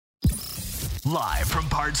Live from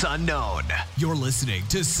parts unknown, you're listening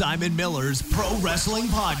to Simon Miller's Pro Wrestling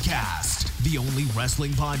Podcast, the only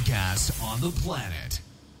wrestling podcast on the planet,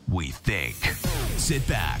 we think. Sit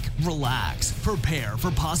back, relax, prepare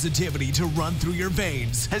for positivity to run through your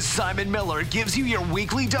veins as Simon Miller gives you your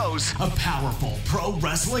weekly dose of powerful pro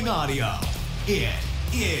wrestling audio. It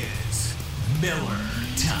is Miller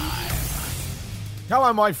Time.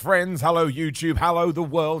 Hello, my friends. Hello, YouTube. Hello, the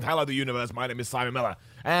world. Hello, the universe. My name is Simon Miller.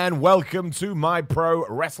 And welcome to my pro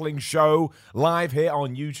wrestling show live here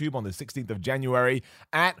on YouTube on the 16th of January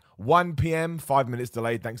at 1 p.m. 5 minutes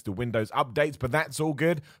delayed thanks to Windows updates, but that's all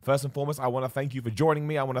good. First and foremost, I want to thank you for joining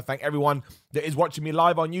me. I want to thank everyone that is watching me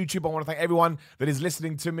live on YouTube. I want to thank everyone that is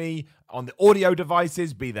listening to me on the audio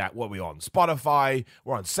devices, be that what we're on Spotify,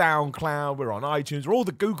 we're on SoundCloud, we're on iTunes, we're all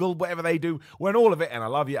the Google, whatever they do, we're on all of it, and I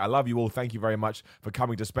love you. I love you all. Thank you very much for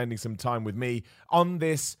coming to spending some time with me on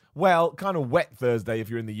this, well, kind of wet Thursday if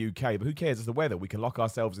you're in the UK, but who cares? It's the weather. We can lock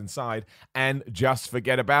ourselves inside and just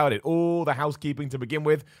forget about it. All the housekeeping to begin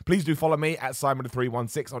with. Please do follow me at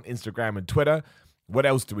Simon316 on Instagram and Twitter. What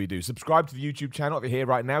else do we do? Subscribe to the YouTube channel if you're here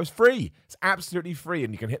right now. It's free. It's absolutely free,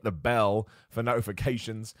 and you can hit the bell for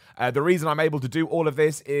notifications. The reason I'm able to do all of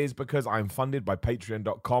this is because I'm funded by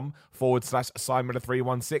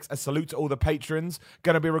patreon.com/Simon316. A salute to all the patrons.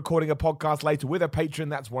 Going to be recording a podcast later with a patron.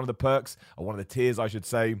 That's one of the perks, or one of the tiers, I should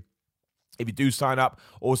say. If you do sign up,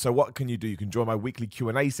 also, what can you do? You can join my weekly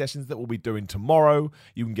Q&A sessions that we'll be doing tomorrow.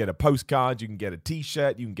 You can get a postcard. You can get a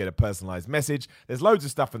t-shirt. You can get a personalized message. There's loads of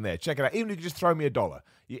stuff in there. Check it out. Even if you can just throw me $1.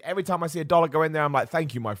 Every time I see $1 go in there, I'm like,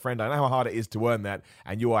 thank you, my friend. I know how hard it is to earn that,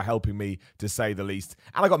 and you are helping me, to say the least.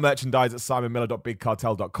 And I got merchandise at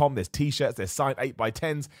simonmiller.bigcartel.com. There's t-shirts. There's signed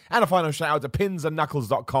 8x10s. And a final shout-out to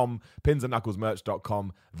pinsandknuckles.com,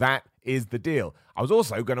 pinsandknucklesmerch.com. That is the deal. I was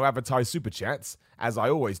also going to advertise Super Chats, as I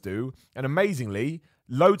always do, and amazingly,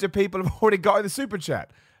 loads of people have already got in the Super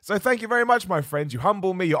Chat. So thank you very much, my friends. You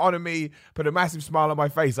humble me, you honor me, put a massive smile on my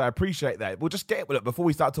face. I appreciate that. We'll just get it before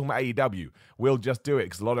we start talking about AEW. We'll just do it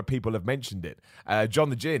because a lot of people have mentioned it. John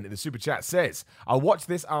the Gin in the Super Chat says, I'll watch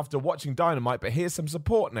this after watching Dynamite, but here's some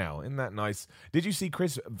support now. Isn't that nice? Did you see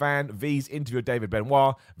Chris Van V's interview with David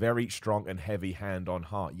Benoit? Very strong and heavy hand on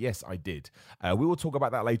heart. Yes, I did. We will talk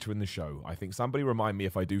about that later in the show. I think somebody remind me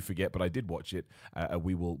if I do forget, but I did watch it.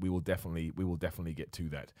 We will definitely get to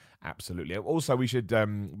that. Absolutely. Also, we should,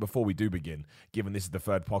 before we do begin, given this is the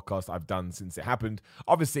third podcast I've done since it happened,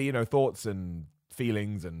 obviously, thoughts and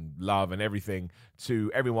feelings and love and everything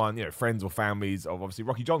to everyone, friends or families of, obviously,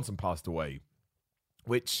 Rocky Johnson passed away,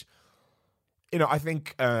 which, I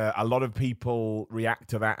think a lot of people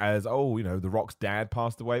react to that as, The Rock's dad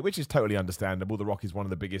passed away, which is totally understandable. The Rock is one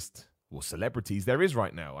of the biggest, celebrities there is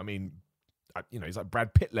right now. I mean, he's like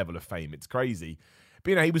Brad Pitt level of fame. It's crazy.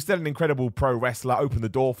 But, he was still an incredible pro wrestler, opened the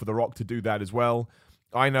door for The Rock to do that as well.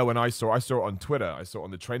 I know when I saw it on Twitter, I saw it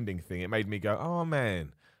on the trending thing, it made me go, oh,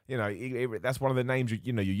 man. That's one of the names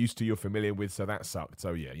you're used to, you're familiar with, so that sucked.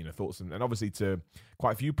 So, yeah, thoughts. And obviously to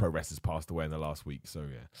quite a few pro wrestlers passed away in the last week. So,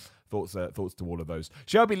 yeah, thoughts to all of those.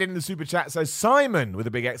 Shelby Lynn in the Super Chat says, Simon, with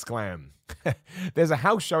a big exclam. There's a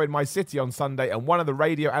house show in my city on Sunday, and one of the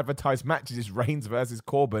radio advertised matches is Reigns versus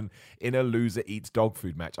Corbin in a loser eats dog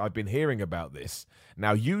food match. I've been hearing about this.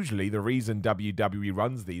 Now, usually the reason WWE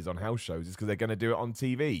runs these on house shows is because they're going to do it on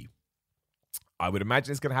TV. I would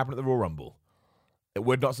imagine it's going to happen at the Royal Rumble. It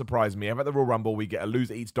would not surprise me if at the Royal Rumble we get a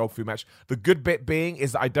loser eats dog food match. The good bit being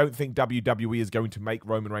is that I don't think WWE is going to make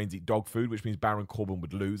Roman Reigns eat dog food, which means Baron Corbin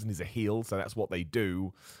would lose, and he's a heel, so that's what they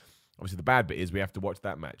do. Obviously, the bad bit is we have to watch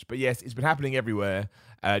that match. But yes, it's been happening everywhere.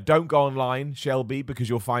 Don't go online, Shelby, because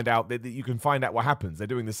you'll find out that you can find out what happens. They're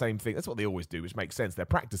doing the same thing. That's what they always do, which makes sense. They're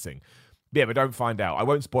practicing. Yeah, but don't find out. I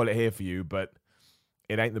won't spoil it here for you, but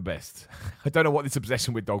it ain't the best. I don't know what this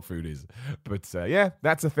obsession with dog food is. But yeah,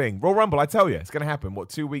 that's a thing. Royal Rumble, I tell you, it's going to happen.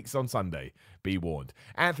 2 weeks on Sunday? Be warned.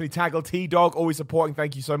 Anthony Taggle, T-Dog, always supporting.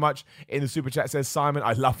 Thank you so much. In the Super Chat says, Simon,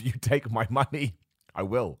 I love you. Take my money. I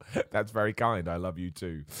will. That's very kind. I love you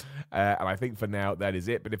too. And I think for now, that is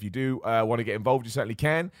it. But if you do want to get involved, you certainly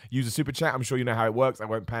can. Use a super chat. I'm sure you know how it works. I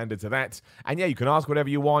won't pander to that. And yeah, you can ask whatever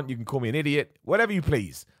you want. You can call me an idiot. Whatever you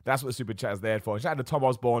please. That's what the super chat is there for. Shout out to Tom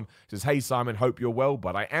Osborne. Says, hey, Simon, hope you're well.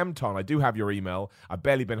 But I am Tom. I do have your email. I've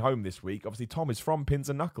barely been home this week. Obviously, Tom is from Pins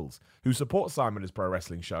and Knuckles, who supports Simon as Pro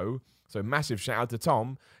Wrestling Show. So massive shout out to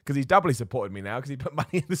Tom, because he's doubly supported me now because he put money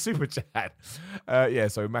in the super chat.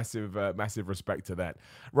 So massive respect to that.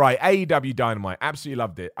 Right, AEW Dynamite. Absolutely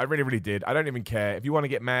loved it. I really, really did. I don't even care. If you want to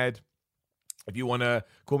get mad, If you want to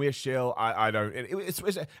call me a shill, I don't. It's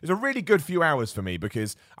a really good few hours for me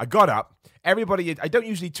because I got up. Everybody, I don't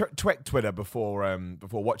usually tweak Twitter before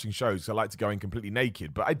watching shows. So I like to go in completely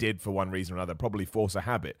naked, but I did for one reason or another, probably force a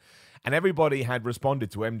habit. And everybody had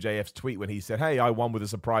responded to MJF's tweet when he said, "Hey, I won with a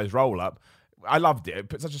surprise roll-up." I loved it. It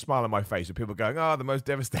put such a smile on my face with people going, "Oh, the most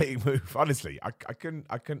devastating move." Honestly, I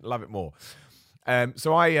couldn't love it more.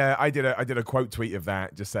 So I did a quote tweet of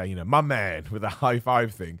that, just saying, my man, with a high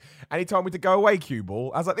five thing. And he told me to go away, cue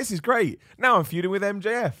ball. I was like, this is great. Now I'm feuding with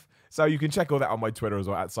MJF. So you can check all that on my Twitter as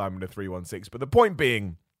well, at Simon316. But the point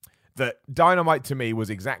being that Dynamite to me was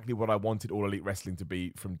exactly what I wanted All Elite Wrestling to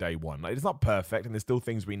be from day one. Like, it's not perfect, and there's still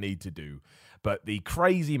things we need to do. But the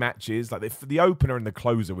crazy matches, like the opener and the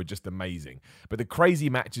closer, were just amazing. But the crazy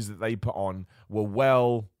matches that they put on were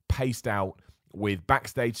well paced out, with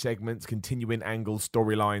backstage segments, continuing angles,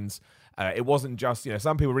 storylines. It wasn't just,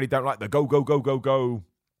 some people really don't like the go, go, go, go, go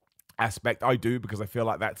aspect. I do, because I feel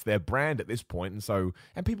like that's their brand at this point.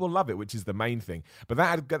 And people love it, which is the main thing. But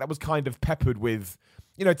that was kind of peppered with,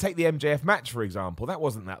 take the MJF match, for example. That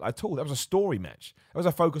wasn't that at all. That was a story match. It was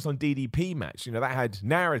a focus on DDP match. That had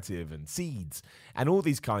narrative and seeds and all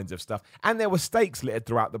these kinds of stuff. And there were stakes littered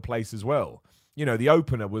throughout the place as well. The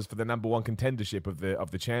opener was for the number one contendership of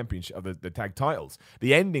the championship, of the tag titles.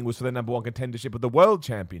 The ending was for the number one contendership of the world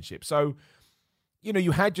championship. So,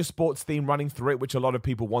 you had your sports theme running through it, which a lot of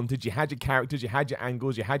people wanted. You had your characters, you had your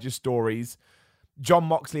angles, you had your stories. Jon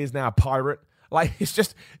Moxley is now a pirate. Like, it's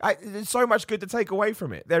just, there's so much good to take away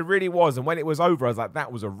from it. There really was. And when it was over, I was like,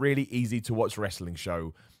 that was a really easy to watch wrestling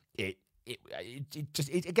show. It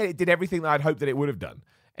did everything that I'd hoped that it would have done.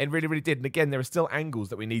 And really, really did. And again, there are still angles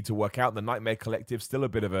that we need to work out. The Nightmare Collective still a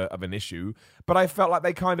bit of an issue. But I felt like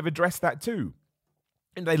they kind of addressed that too.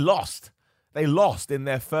 And they lost. They lost in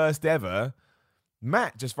their first ever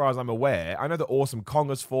match, as far as I'm aware. I know that Awesome Kong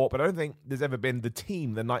has fought, but I don't think there's ever been the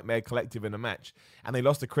team, the Nightmare Collective, in a match. And they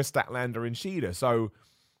lost to Chris Statlander and Shida. So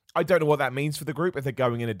I don't know what that means for the group, if they're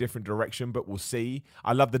going in a different direction, but we'll see.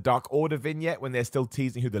 I love the Dark Order vignette when they're still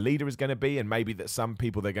teasing who the leader is going to be, and maybe that some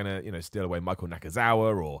people they're going to, steal away Michael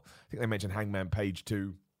Nakazawa, or I think they mentioned Hangman Page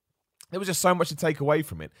too. There was just so much to take away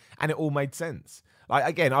from it, and it all made sense. Like,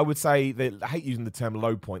 again, I would say that I hate using the term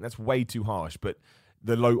low point. That's way too harsh, but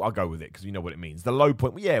the low, I'll go with it because you know what it means. The low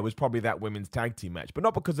point, it was probably that women's tag team match, but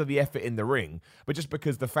not because of the effort in the ring, but just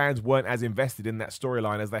because the fans weren't as invested in that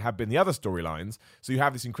storyline as they have been the other storylines. So you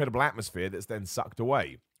have this incredible atmosphere that's then sucked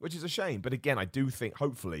away, which is a shame. But again, I do think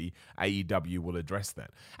hopefully AEW will address that.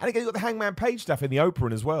 And again, you've got the Hangman Page stuff in the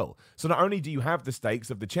opener as well. So not only do you have the stakes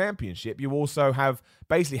of the championship, you also have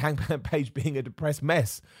basically Hangman Page being a depressed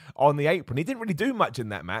mess on the apron. He didn't really do much in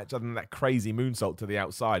that match other than that crazy moonsault to the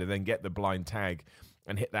outside and then get the blind tag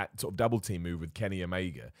and hit that sort of double team move with Kenny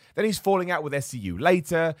Omega. Then he's falling out with SCU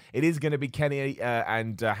later. It is going to be Kenny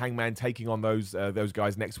and Hangman taking on those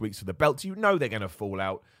guys next week for the belts. You know they're going to fall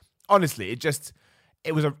out. Honestly, it just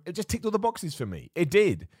ticked all the boxes for me. It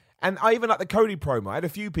did. And I even like the Cody promo. I had a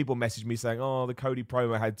few people message me saying, the Cody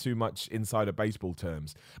promo had too much insider baseball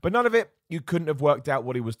terms. But none of it, you couldn't have worked out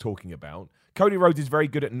what he was talking about. Cody Rhodes is very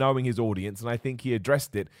good at knowing his audience, and I think he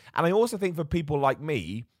addressed it. And I also think for people like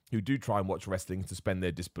me, who do try and watch wrestling to suspend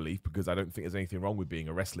their disbelief, because I don't think there's anything wrong with being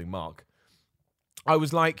a wrestling mark, I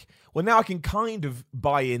was like, well, now I can kind of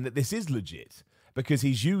buy in that this is legit, because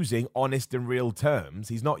he's using honest and real terms.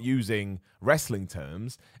 He's not using wrestling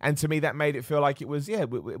terms. And to me, that made it feel like it was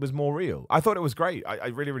more real. I thought it was great. I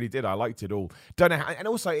really, really did. I liked it all. Don't know how, and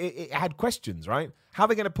also it had questions, right? How are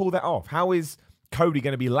they going to pull that off? How is Cody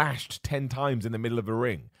going to be lashed 10 times in the middle of a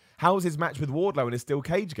ring? How is his match with Wardlow in a steel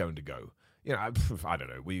cage going to go? I don't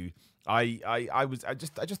know. I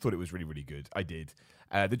just thought it was really, really good. I did.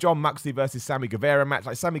 The Jon Moxley versus Sammy Guevara match.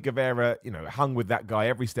 Like, Sammy Guevara, hung with that guy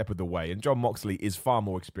every step of the way, and Jon Moxley is far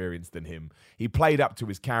more experienced than him. He played up to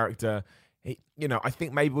his character. I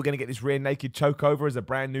think maybe we're going to get this rear naked choke over as a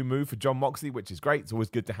brand new move for Jon Moxley, which is great. It's always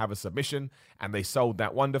good to have a submission, and they sold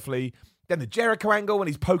that wonderfully. Then the Jericho angle when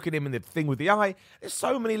he's poking him in the thing with the eye. There's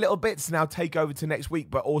so many little bits now take over to next week,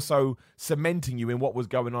 but also cementing you in what was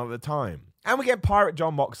going on at the time. And we get Pirate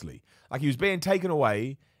Jon Moxley. Like, he was being taken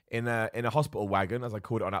away in a hospital wagon, as I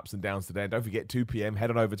called it on Ups and Downs today. And don't forget, 2 p.m., head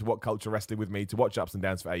on over to What Culture Wrestling with me to watch Ups and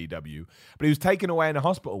Downs for AEW. But he was taken away in a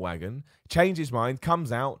hospital wagon, changed his mind,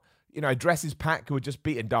 comes out, addresses Pac, who had just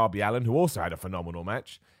beaten Darby Allin, who also had a phenomenal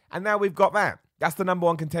match. And now we've got that. That's the number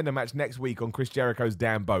one contender match next week on Chris Jericho's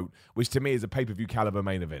damn boat, which to me is a pay-per-view caliber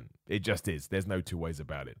main event. It just is. There's no two ways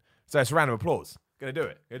about it. So it's a round of applause. Gonna do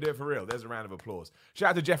it for real. There's a round of applause.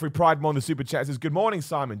 Shout out to Jeffrey Pridemore on the super chat. Says, good morning,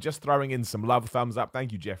 Simon. Just throwing in some love. Thumbs up.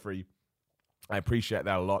 Thank you, Jeffrey. I appreciate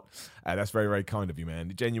that a lot. That's very, very kind of you, man.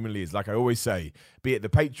 It genuinely is. Like I always say, be it the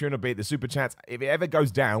Patreon or be it the Super Chats, if it ever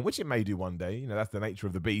goes down, which it may do one day, that's the nature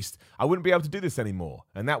of the beast, I wouldn't be able to do this anymore.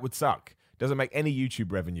 And that would suck. Doesn't make any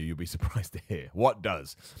YouTube revenue, you'll be surprised to hear. What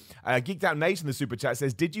does? Geeked Out Nation, the Super Chat,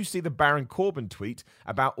 says, did you see the Baron Corbin tweet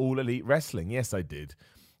about All Elite Wrestling? Yes, I did.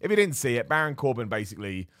 If you didn't see it, Baron Corbin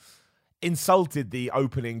basically insulted the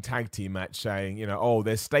opening tag team match, saying,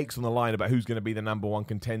 there's stakes on the line about who's going to be the number one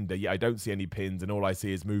contender. Yeah, I don't see any pins, and all I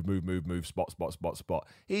see is move, spot, spot, spot, spot.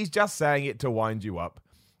 He's just saying it to wind you up.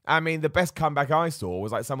 I mean, the best comeback I saw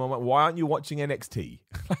was like someone went, why aren't you watching NXT?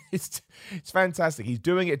 It's fantastic. He's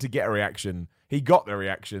doing it to get a reaction. He got the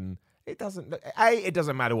reaction. It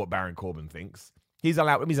doesn't matter what Baron Corbin thinks. He's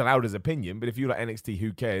allowed his opinion, but if you like NXT,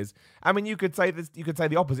 who cares? I mean, you could say this. You could say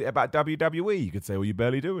the opposite about WWE. You could say, well, you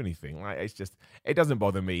barely do anything. Like, it doesn't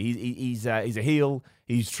bother me. He's a heel.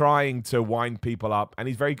 He's trying to wind people up, and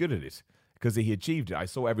he's very good at it because he achieved it. I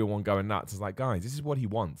saw everyone going nuts. It's like, guys, this is what he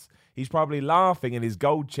wants. He's probably laughing in his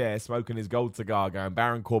gold chair, smoking his gold cigar, going,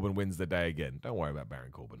 Baron Corbin wins the day again. Don't worry about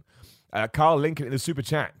Baron Corbin. Carl Lincoln in the Super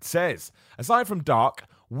Chat says, aside from Dark,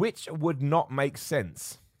 which would not make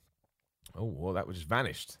sense? Oh, well, that just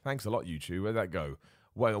vanished. Thanks a lot, YouTube. Where'd that go?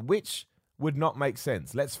 Well, which would not make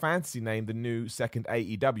sense? Let's fantasy name the new second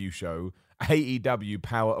AEW show, AEW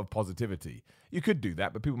Power of Positivity. You could do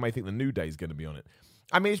that, but people may think the New Day is going to be on it.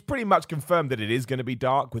 I mean, it's pretty much confirmed that it is going to be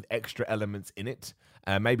dark with extra elements in it.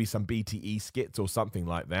 Maybe some BTE skits or something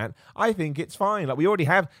like that. I think it's fine. Like, we already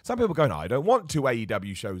have some people going, I don't want 2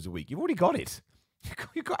 AEW shows a week. You've already got it.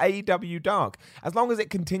 You've got AEW Dark. As long as it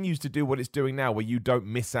continues to do what it's doing now, where you don't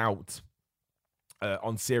miss out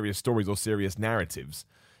on serious stories or serious narratives,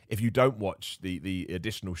 if you don't watch the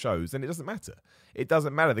additional shows, then it doesn't matter. It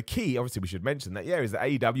doesn't matter. The key, obviously we should mention that, is that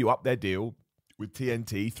AEW upped their deal with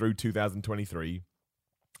TNT through 2023.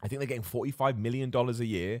 I think they're getting $45 million a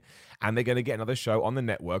year, and they're going to get another show on the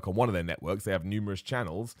network, on one of their networks. They have numerous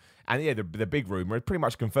channels. And the big rumor, pretty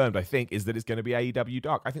much confirmed, I think, is that it's going to be AEW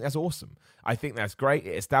Dark. I think that's awesome. I think that's great.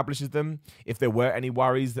 It establishes them. If there were any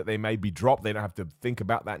worries that they may be dropped, they don't have to think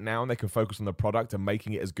about that now, and they can focus on the product and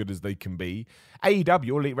making it as good as they can be.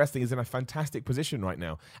 AEW, All Elite Wrestling, is in a fantastic position right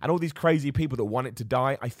now. And all these crazy people that want it to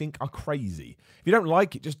die, I think, are crazy. If you don't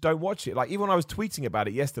like it, just don't watch it. Like, even when I was tweeting about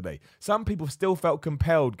it yesterday, some people still felt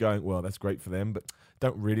compelled going, well, that's great for them, but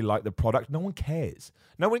don't really like the product. No one cares.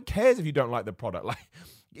 No one cares if you don't like the product. Like,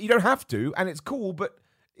 you don't have to, and it's cool, but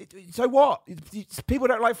so what? People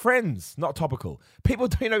don't like Friends. Not topical. People,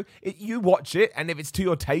 you watch it, and if it's to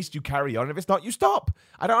your taste, you carry on. If it's not, you stop.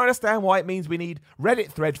 I don't understand why it means we need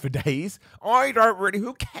Reddit thread for days.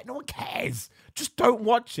 Who cares? No one cares. Just don't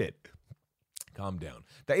watch it. Calm down.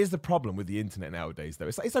 That is the problem with the internet nowadays, though.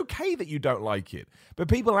 It's okay that you don't like it, but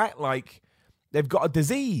people act like they've got a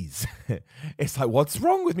disease. It's like, what's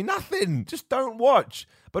wrong with me? Nothing. Just don't watch.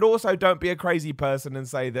 But also don't be a crazy person and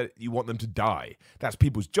say that you want them to die. That's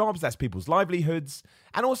people's jobs. That's people's livelihoods.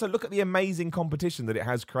 And also look at the amazing competition that it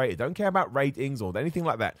has created. Don't care about ratings or anything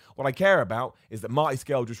like that. What I care about is that Marty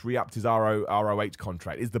Scurll just re-upped his ROH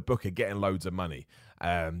contract. Is the booker getting loads of money?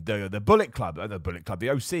 The Bullet Club, the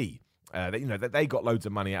OC. They got loads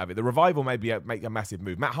of money out of it. The Revival may make a massive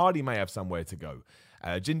move. Matt Hardy may have somewhere to go.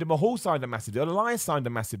 Jinder Mahal signed a massive deal. Elias signed a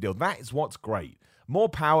massive deal. That is what's great. More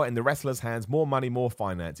power in the wrestlers' hands, more money, more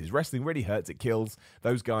finances. Wrestling really hurts. It kills.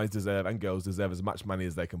 Those guys deserve, and girls deserve, as much money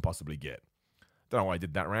as they can possibly get. Don't know why I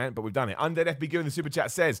did that rant, but we've done it. Undead FBQ in the Super Chat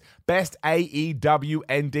says, best AEW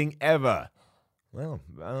ending ever. Well,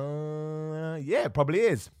 yeah, it probably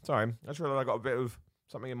is. Sorry, I just realized I got a bit of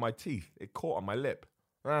something in my teeth. It caught on my lip.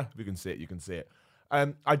 If you can see it, you can see it.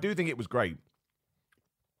 I do think it was great.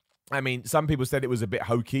 I mean, some people said it was a bit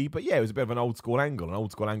hokey, but yeah, it was a bit of an old school angle, and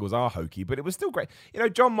old school angles are hokey, but it was still great.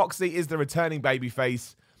 Jon Moxley is the returning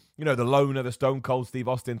babyface, the loner, the Stone Cold Steve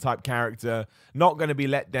Austin type character, not going to be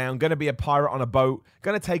let down, going to be a pirate on a boat,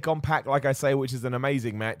 going to take on Pac, like I say, which is an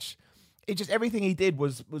amazing match. It just, everything he did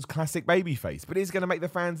was classic babyface, but it's going to make the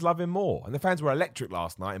fans love him more. And the fans were electric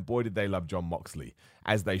last night, and boy, did they love Jon Moxley,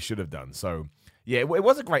 as they should have done. So, yeah, it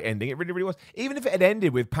was a great ending. It really, really was. Even if it had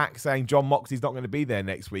ended with Pac saying Jon Moxley's not going to be there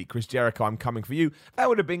next week, Chris Jericho, I'm coming for you, that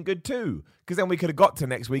would have been good too. Because then we could have got to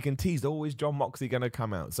next week and teased, is Jon Moxley going to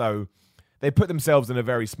come out? So they put themselves in a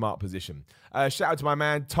very smart position. Shout out to my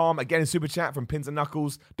man Tom, again in Super Chat from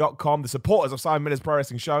pinsandknuckles.com, the supporters of Simon Miller's Pro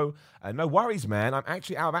Wrestling Show. No worries, man. I'm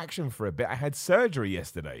actually out of action for a bit. I had surgery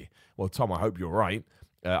yesterday. Well, Tom, I hope you're right.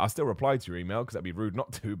 I'll still reply to your email because that'd be rude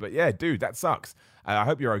not to. But yeah, dude, that sucks. I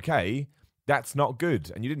hope you're okay. That's not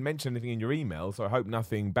good. And you didn't mention anything in your email, so I hope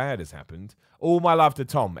nothing bad has happened. All my love to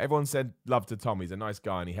Tom. Everyone said love to Tom. He's a nice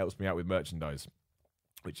guy and he helps me out with merchandise.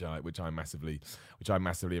 which I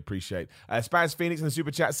massively appreciate. Spaz Phoenix in the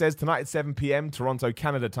super chat says, tonight at 7 p.m. Toronto,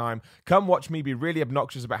 Canada time, come watch me be really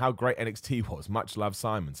obnoxious about how great NXT was. Much love,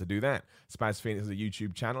 Simon. So do that. Spaz Phoenix is a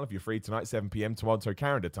YouTube channel. If you're free tonight, 7 p.m. Toronto,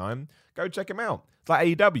 Canada time, go check him out. It's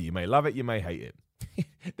like AEW. You may love it, you may hate it.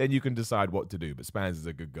 Then you can decide what to do. But Spaz is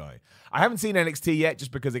a good guy. I haven't seen NXT yet,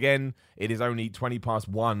 just because, again, it is only 20 past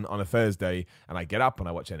 1 on a Thursday, and I get up and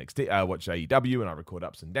I watch NXT, watch AEW, and I record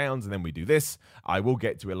ups and downs, and then we do this. I will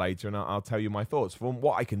get to it later, and I'll tell you my thoughts. From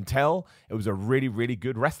what I can tell, it was a really, really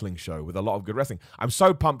good wrestling show with a lot of good wrestling. I'm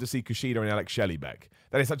so pumped to see Kushida and Alex Shelley back.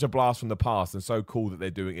 That is such a blast from the past, and so cool that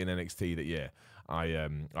they're doing it in NXT. That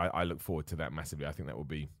I look forward to that massively. I think that will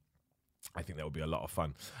be a lot of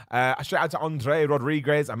fun. A shout out to Andre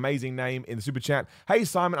Rodriguez, amazing name, in the super chat. Hey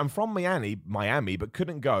Simon, I'm from Miami, but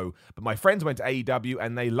couldn't go. But my friends went to AEW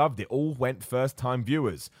and they loved it. All went first-time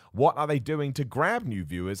viewers. What are they doing to grab new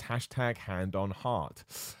viewers? Hashtag hand on heart.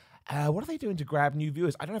 What are they doing to grab new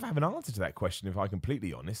viewers? I don't know if I have an answer to that question, if I'm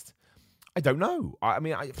completely honest. I don't know. I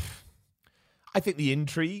mean, I think the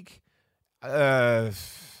intrigue...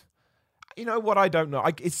 You know what? I don't know.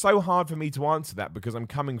 It's so hard for me to answer that because I'm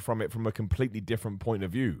coming from it from a completely different point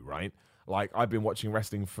of view, right? Like, I've been watching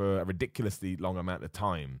wrestling for a ridiculously long amount of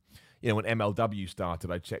time. You know, when MLW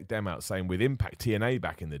started, I checked them out, same with Impact, TNA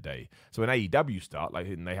back in the day. So when AEW start, like,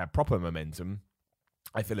 and they have proper momentum,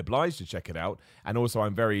 I feel obliged to check it out. And also,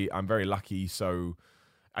 I'm very lucky, so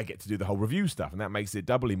I get to do the whole review stuff, and that makes it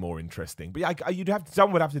doubly more interesting. But yeah,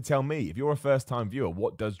 someone would have to tell me, if you're a first-time viewer,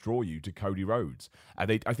 what does draw you to Cody Rhodes? I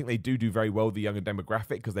think they do very well with the younger demographic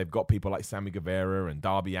because they've got people like Sammy Guevara and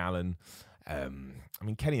Darby Allin. I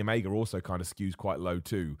mean, Kenny Omega also kind of skews quite low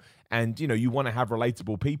too. And, you know, you want to have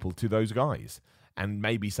relatable people to those guys. And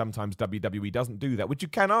maybe sometimes WWE doesn't do that, which you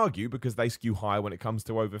can argue because they skew higher when it comes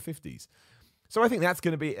to over 50s. So I think that's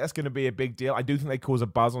going to be a big deal. I do think they cause a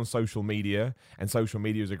buzz on social media, and social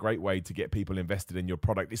media is a great way to get people invested in your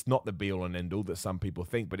product. It's not the be-all and end-all that some people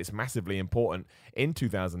think, but it's massively important in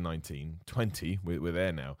 2019, 20, we're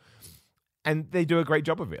there now. And they do a great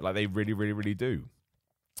job of it. Like, they really, really, really do.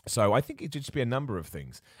 So I think it should just be a number of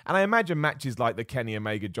things. And I imagine matches like the Kenny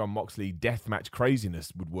Omega, John Moxley deathmatch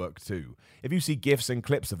craziness would work too. If you see GIFs and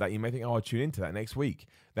clips of that, you may think, oh, I'll tune into that next week.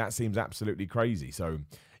 That seems absolutely crazy. So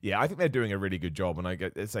yeah, I think they're doing a really good job. And I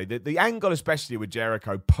get to say the angle, especially with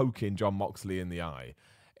Jericho poking John Moxley in the eye,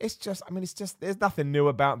 it's just, there's nothing new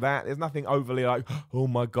about that. There's nothing overly like, oh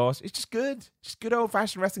my gosh. It's just good. Just good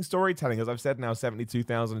old-fashioned wrestling storytelling, as I've said now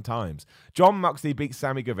 72,000 times. John Moxley beats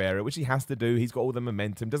Sammy Guevara, which he has to do. He's got all the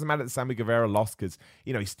momentum. Doesn't matter that Sammy Guevara lost because,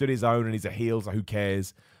 you know, he stood his own and he's a heel, so who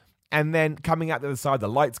cares? And then coming out the other side, the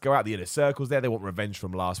lights go out, the inner circle's there. They want revenge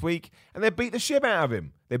from last week. And they beat the shit out of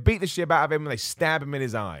him. They beat the shit out of him and they stab him in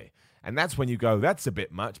his eye. And that's when you go, that's a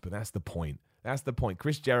bit much, but that's the point. That's the point.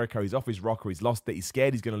 Chris Jericho, he's off his rocker. He's lost it. He's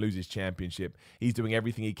scared he's going to lose his championship. He's doing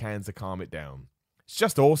everything he can to calm it down. It's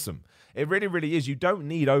just awesome. It really, really is. You don't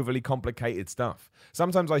need overly complicated stuff.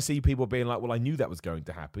 Sometimes I see people being like, well, I knew that was going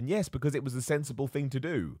to happen. Yes, because it was the sensible thing to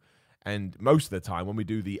do. And most of the time, when we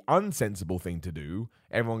do the unsensible thing to do,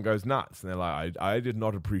 everyone goes nuts. And they're like, I did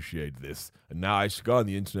not appreciate this. And now I should go on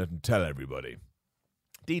the internet and tell everybody.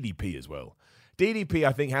 DDP as well. DDP,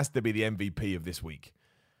 I think, has to be the MVP of this week.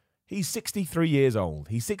 He's 63 years old.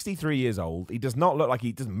 He's 63 years old. He does not look like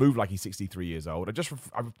he doesn't move like he's 63 years old.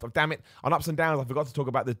 Damn it, on Ups and Downs, I forgot to talk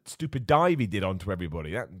about the stupid dive he did onto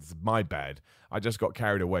everybody. That's my bad. I just got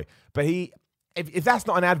carried away. But if that's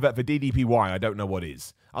not an advert for DDPY, I don't know what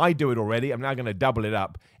is. I do it already. I'm now going to double it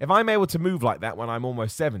up. If I'm able to move like that when I'm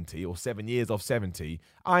almost 70 or 7 years off 70,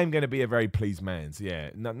 I'm going to be a very pleased man. So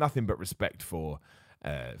yeah, nothing but respect for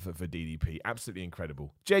DDP. Absolutely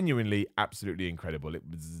incredible. Genuinely, absolutely incredible.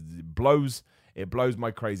 It blows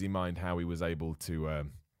my crazy mind how he was able to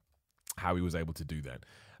do that.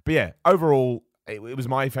 But yeah, overall, it was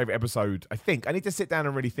my favorite episode. I think I need to sit down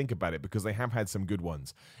and really think about it because they have had some good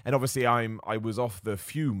ones. And obviously, I was off the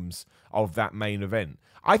fumes of that main event.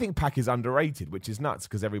 I think Pac is underrated, which is nuts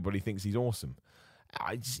because everybody thinks he's awesome.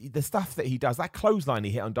 The stuff that he does, that clothesline he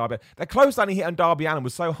hit on Darby Allin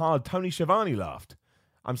was so hard, Tony Schiavone laughed.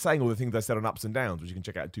 I'm saying all the things I said on Ups and Downs, which you can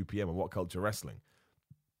check out at 2 p.m. on What Culture Wrestling.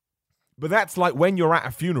 But that's like when you're at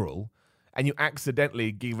a funeral and you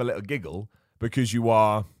accidentally give a little giggle because you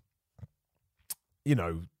are, you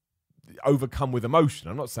know, overcome with emotion.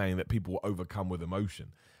 I'm not saying that people were overcome with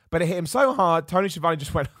emotion. But it hit him so hard, Tony Schiavone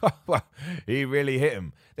just went, well, he really hit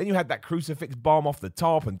him. Then you had that crucifix bomb off the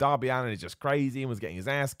top, and Darby Allin is just crazy and was getting his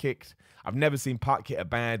ass kicked. I've never seen Puck hit a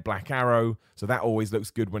bad Black Arrow, so that always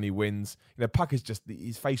looks good when he wins. You know, Puck is just,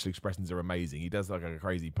 his facial expressions are amazing. He does look like a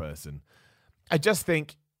crazy person. I just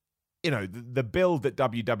think the build that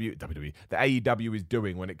WWE, the AEW is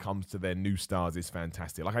doing when it comes to their new stars is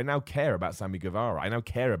fantastic. Like, I now care about Sammy Guevara. I now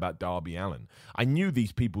care about Darby Allin. I knew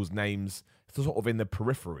these people's names sort of in the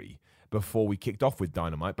periphery before we kicked off with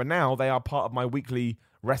Dynamite, but now they are part of my weekly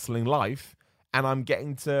wrestling life, and I'm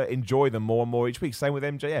getting to enjoy them more and more each week. Same with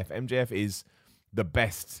MJF. MJF is the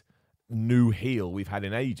best new heel we've had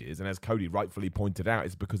in ages, and as Cody rightfully pointed out,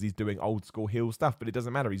 it's because he's doing old school heel stuff, but it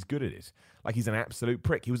doesn't matter. He's good at it. Like, he's an absolute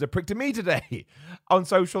prick. He was a prick to me today on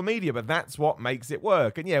social media, but that's what makes it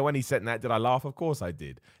work. And yeah, when he said that, did I laugh? Of course I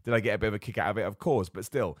did. Did I get a bit of a kick out of it? Of course. But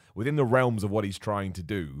still, within the realms of what he's trying to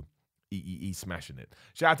do, he's smashing it.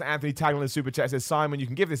 Shout out to Anthony Taglin in the super chat. Says, Simon, you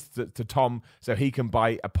can give this to Tom so he can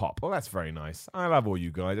buy a pop. Well, that's very nice. I love all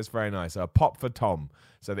you guys. That's very nice. A pop for Tom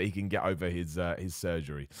so that he can get over his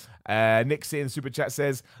surgery. Nick C in the super chat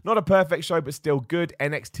says, not a perfect show, but still good.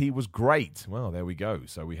 NXT was great. Well, there we go.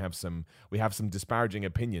 So we have some disparaging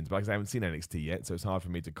opinions, but I haven't seen NXT yet, so it's hard for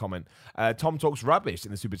me to comment. Tom Talks Rubbish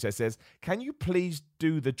in the super chat says, can you please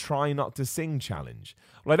do the try not to sing challenge?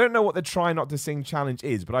 Well, I don't know what the try not to sing challenge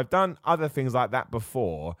is, but I've done other things like that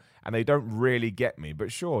before, and they don't really get me.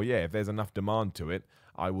 But sure, yeah, if there's enough demand to it,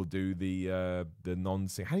 I will do the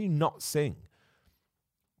non-sing. How do you not sing?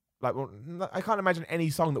 Like, well, I can't imagine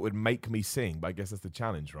any song that would make me sing, but I guess that's the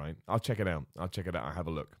challenge, right? I'll check it out. I'll have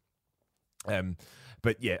a look.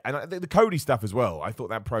 But yeah, and the Cody stuff as well. I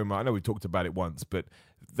thought that promo, I know we talked about it once, but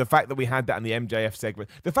the fact that we had that in the MJF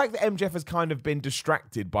segment, the fact that MJF has kind of been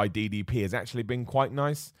distracted by DDP has actually been quite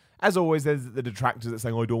nice. As always, there's the detractors that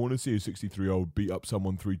saying, I don't want to see a 63-year-old beat up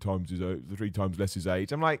someone three times less his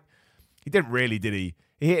age. I'm like, he didn't really, did he?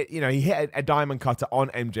 He hit a diamond cutter on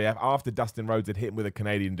MJF after Dustin Rhodes had hit him with a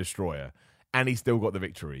Canadian Destroyer, and he still got the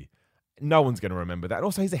victory. No one's going to remember that. And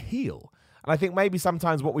also, he's a heel. And I think maybe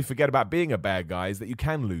sometimes what we forget about being a bad guy is that you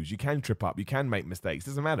can lose, you can trip up, you can make mistakes.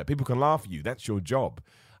 It doesn't matter. People can laugh at you. That's your job.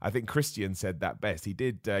 I think Christian said that best. He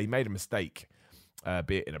made a mistake,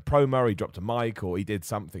 be it in a promo, or he dropped a mic, or he did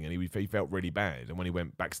something, and he felt really bad. And when he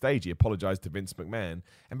went backstage, he apologized to Vince McMahon.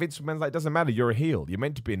 And Vince McMahon's like, it doesn't matter. You're a heel. You're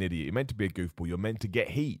meant to be an idiot. You're meant to be a goofball. You're meant to get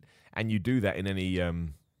heat. And you do that in any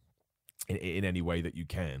in any way that you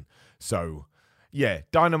can. So, yeah,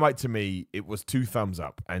 Dynamite to me, it was 2 thumbs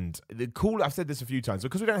up. And I've said this a few times,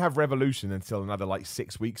 because we don't have Revolution until another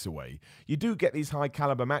 6 weeks away, you do get these high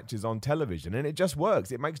caliber matches on television, and it just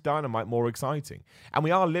works. It makes Dynamite more exciting. And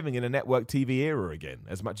we are living in a network TV era again,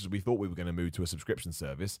 as much as we thought we were going to move to a subscription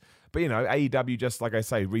service. But, AEW, just like I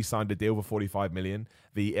say, re-signed a deal for $45 million.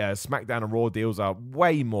 The SmackDown and Raw deals are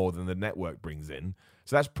way more than the network brings in.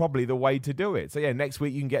 So that's probably the way to do it. So yeah, next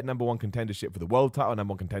week you can get number 1 contendership for the world title,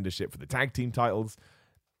 number 1 contendership for the tag team titles.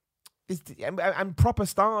 And proper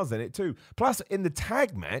stars in it too. Plus, in the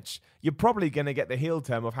tag match, you're probably going to get the heel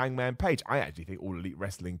turn of Hangman Page. I actually think All Elite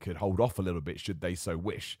Wrestling could hold off a little bit should they so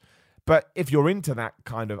wish. But if you're into that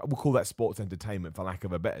kind of, we'll call that sports entertainment for lack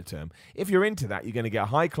of a better term. If you're into that, you're going to get a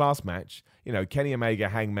high-class match. Kenny Omega,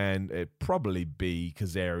 Hangman, it'd probably be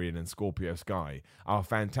Kazarian and Scorpio Sky are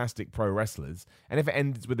fantastic pro wrestlers. And if it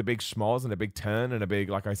ends with a big schmoz and a big turn and a big,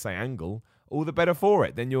 like I say, angle, all the better for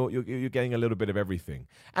it. Then you're getting a little bit of everything.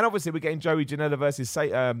 And obviously, we're getting Joey Janela versus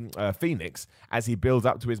Phoenix as he builds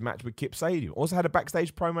up to his match with Kip Sabian. Also had a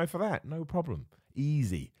backstage promo for that. No problem.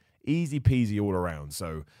 Easy peasy all around.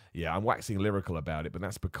 So, yeah, I'm waxing lyrical about it, but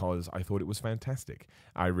that's because I thought it was fantastic.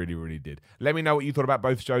 I really, really did. Let me know what you thought about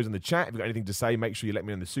both shows in the chat. If you've got anything to say, make sure you let me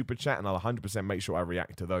know in the super chat, and I'll 100% make sure I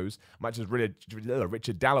react to those. Much as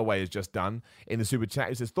Richard Dalloway has just done in the super chat.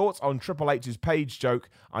 He says, thoughts on Triple H's Page joke?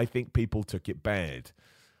 I think people took it bad.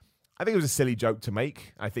 I think it was a silly joke to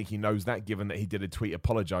make. I think he knows that, given that he did a tweet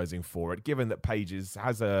apologizing for it, given that Page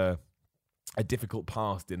has a difficult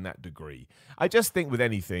past in that degree. I just think with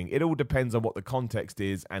anything, it all depends on what the context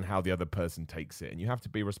is and how the other person takes it, and you have to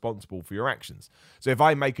be responsible for your actions. So if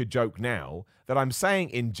I make a joke now that I'm saying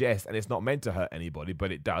in jest and it's not meant to hurt anybody,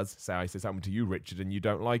 but it does, say I say something to you, Richard, and you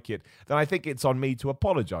don't like it, then I think it's on me to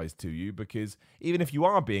apologize to you, because even if you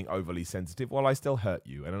are being overly sensitive, well, I still hurt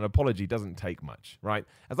you, and an apology doesn't take much, right?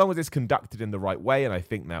 As long as it's conducted in the right way, and I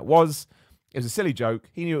think that was. It was a silly joke.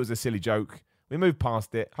 He knew it was a silly joke. We moved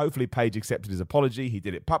past it. Hopefully Page accepted his apology. He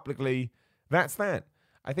did it publicly. That's that.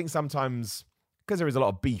 I think sometimes, because there is a lot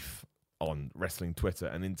of beef on wrestling Twitter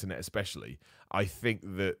and internet especially, I think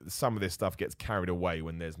that some of this stuff gets carried away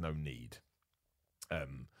when there's no need.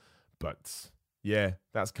 But yeah,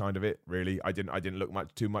 that's kind of it, really. I didn't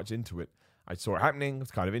look too much into it. I saw it happening,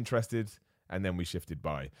 was kind of interested, and then we shifted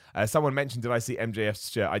by. Someone mentioned, did I see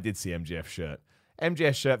MJF's shirt? I did see MJF's shirt.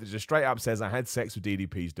 MJF's shirt that just straight up says, I had sex with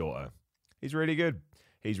DDP's daughter. He's really good.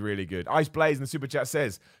 He's really good. Ice Blaze in the super chat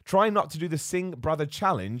says, try not to do the Sing Brother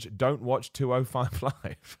challenge. Don't watch 205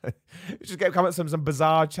 Live. You just get come up with some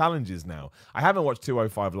bizarre challenges now. I haven't watched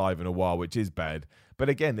 205 Live in a while, which is bad. But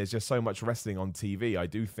again, there's just so much wrestling on TV. I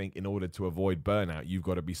do think in order to avoid burnout, you've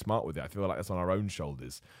got to be smart with it. I feel like that's on our own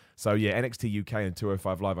shoulders. So yeah, NXT UK and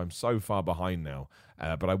 205 Live, I'm so far behind now.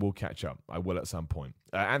 But I will catch up. I will at some point.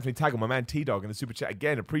 Anthony Taggle, my man T-Dog in the super chat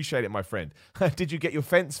again. Appreciate it, my friend. Did you get your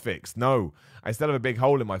fence fixed? No. I still have a big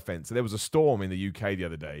hole in my fence. So there was a storm in the UK the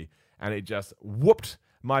other day, and it just whooped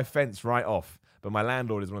my fence right off. But my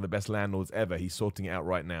landlord is one of the best landlords ever. He's sorting it out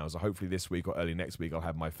right now. So hopefully this week or early next week, I'll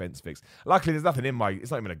have my fence fixed. Luckily, there's nothing it's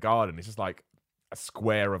not even a garden. It's just like a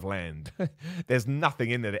square of land. There's nothing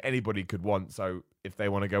in there that anybody could want. So if they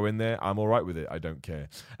want to go in there, I'm all right with it. I don't care.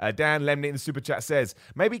 Dan Lemney in the super chat says,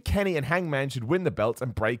 maybe Kenny and Hangman should win the belts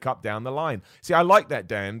and break up down the line. See, I like that,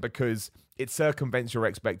 Dan, because it circumvents your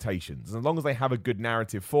expectations. As long as they have a good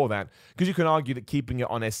narrative for that, because you can argue that keeping it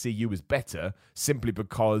on SCU is better simply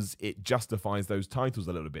because it justifies those titles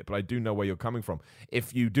a little bit. But I do know where you're coming from.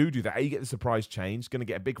 If you do that, you get the surprise change, going to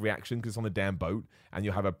get a big reaction because it's on the damn boat, and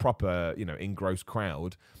you'll have a proper, engrossed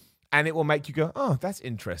crowd. And it will make you go, oh, that's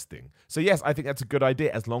interesting. So yes, I think that's a good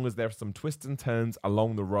idea as long as there are some twists and turns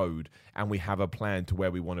along the road and we have a plan to where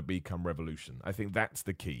we want to be come Revolution. I think that's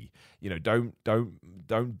the key. Don't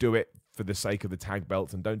do it for the sake of the tag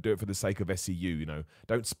belts and don't do it for the sake of SCU.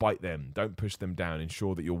 Don't spite them. Don't push them down.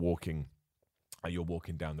 Ensure that you're walking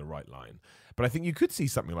down the right line. But I think you could see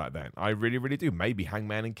something like that. I really, really do. Maybe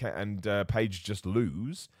Hangman and Page just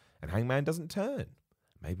lose and Hangman doesn't turn.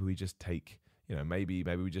 Maybe we just take... maybe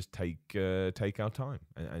we just take our time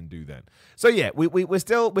and do that. So yeah, we're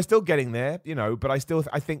still getting there, but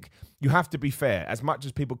I think you have to be fair. As much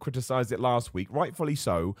as people criticized it last week, rightfully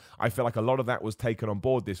so, I feel like a lot of that was taken on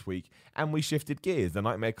board this week, and we shifted gears. The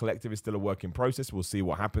Nightmare Collective is still a work in process. We'll see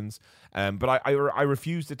what happens. But I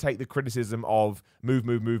refuse to take the criticism of move,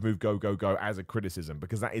 go as a criticism,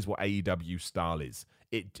 because that is what AEW style is.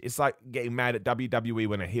 It's like getting mad at WWE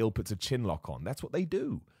when a heel puts a chin lock on. That's what they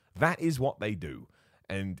do. That is what they do.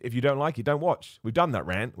 And if you don't like it, don't watch. We've done that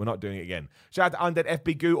rant. We're not doing it again. Shout out to Undead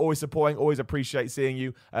FB Goo, always supporting, always appreciate seeing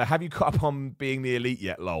you. Have you caught up on being the elite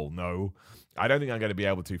yet, lol? No. I don't think I'm going to be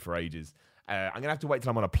able to for ages. I'm going to have to wait till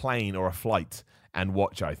I'm on a plane or a flight and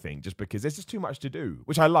watch, I think, just because there's just too much to do,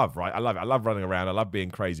 which I love, right? I love it. I love running around. I love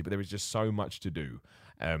being crazy, but there is just so much to do.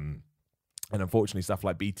 And unfortunately, stuff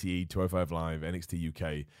like BTE, 205 Live, NXT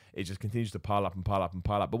UK, it just continues to pile up and pile up and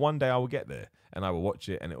pile up. But one day I will get there, and I will watch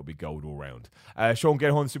it, and it will be gold all round. Sean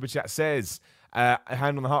Gerhorn Super Chat says, a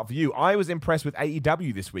hand on the heart for you. I was impressed with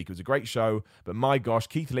AEW this week. It was a great show, but my gosh,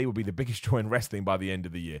 Keith Lee will be the biggest draw in wrestling by the end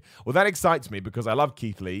of the year. Well, that excites me because I love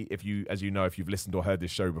Keith Lee. If you've listened or heard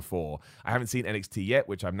this show before, I haven't seen NXT yet,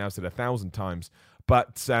 which I've now said 1,000 times.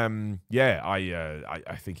 But I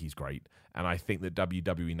think he's great. And I think that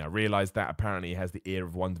WWE now realized that. Apparently he has the ear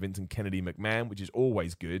of one Vincent Kennedy McMahon, which is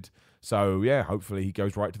always good. So, yeah, hopefully he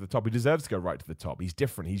goes right to the top. He deserves to go right to the top. He's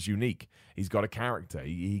different. He's unique. He's got a character.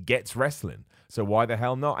 He gets wrestling. So why the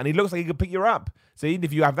hell not? And he looks like he could pick you up. So even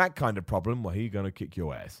if you have that kind of problem, well, he's going to kick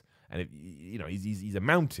your ass. And, he's a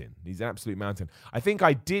mountain. He's an absolute mountain. I think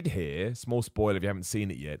I did hear, small spoiler if you haven't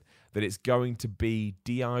seen it yet, that it's going to be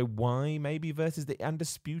maybe versus the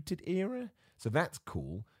Undisputed Era. So that's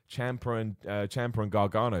cool. Ciampa and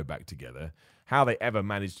Gargano back together. How they ever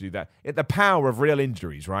managed to do that. The power of real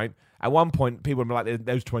injuries, right? At one point, people were like,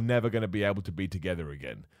 those two are never going to be able to be together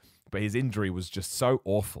again. But his injury was just so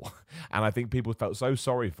awful. And I think people felt so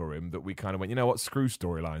sorry for him that we kind of went, you know what, screw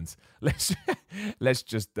storylines. Let's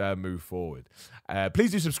just move forward.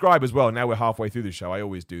 Please do subscribe as well. Now we're halfway through the show. I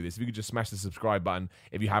always do this. If you could just smash the subscribe button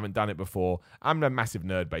if you haven't done it before. I'm a massive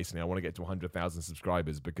nerd, basically. I want to get to 100,000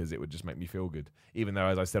 subscribers because it would just make me feel good. Even though,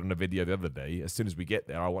 as I said on a video the other day, as soon as we get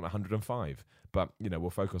there, I want 105. But, we'll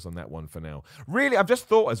focus on that one for now. Really, I've just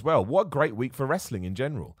thought as well, what a great week for wrestling in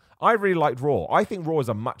general. I really liked Raw. I think Raw is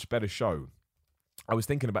a much better show. I was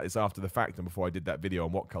thinking about this after the fact and before I did that video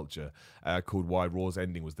on What Culture called Why Raw's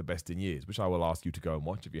Ending Was the Best in Years, which I will ask you to go and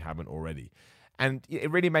watch if you haven't already. And it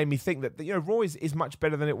really made me think that, Raw is much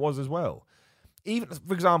better than it was as well. Even,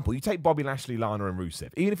 for example, you take Bobby Lashley, Lana, and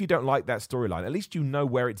Rusev. Even if you don't like that storyline, at least you know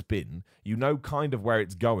where it's been, you know kind of where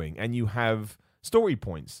it's going, and you have story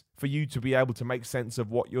points for you to be able to make sense of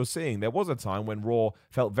what you're seeing. There was a time when Raw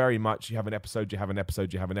felt very much you have an episode, you have an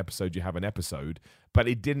episode, you have an episode, you have an episode, but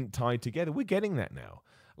it didn't tie together. We're getting that now.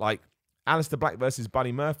 Like, Aleister Black versus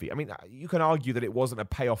Buddy Murphy. I mean, you can argue that it wasn't a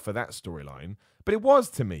payoff for that storyline, but it was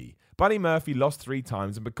to me. Buddy Murphy lost 3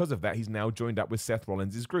 times, and because of that, he's now joined up with Seth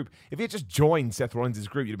Rollins' group. If he had just joined Seth Rollins'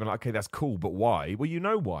 group, you'd have been like, okay, that's cool, but why? Well, you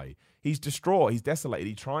know why. He's distraught. He's desolated.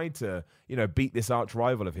 He tried to, beat this arch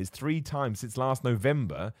rival of his 3 times since last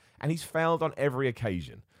November, and he's failed on every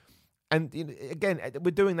occasion. And again,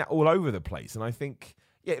 we're doing that all over the place, and I think...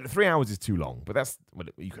 Yeah, 3 hours is too long, but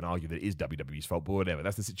you can argue that it is WWE's fault, but whatever.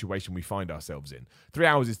 That's the situation we find ourselves in. 3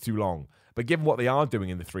 hours is too long. But given what they are doing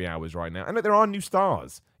in the 3 hours right now, and look, there are new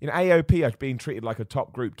stars. AOP are being treated like a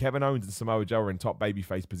top group. Kevin Owens and Samoa Joe are in top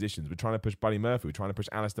babyface positions. We're trying to push Buddy Murphy. We're trying to push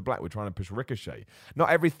Aleister Black. We're trying to push Ricochet.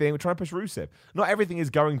 We're trying to push Rusev. Not everything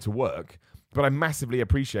is going to work, but I massively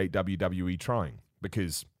appreciate WWE trying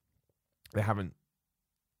because they haven't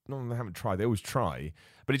tried. They always try.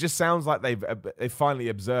 But it just sounds like they've finally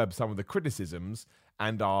observed some of the criticisms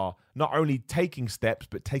and are not only taking steps,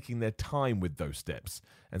 but taking their time with those steps.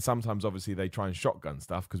 And sometimes, obviously, they try and shotgun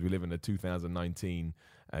stuff because we live in a 2019,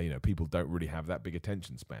 people don't really have that big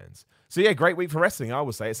attention spans. So, yeah, great week for wrestling, I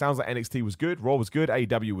would say. It sounds like NXT was good. Raw was good.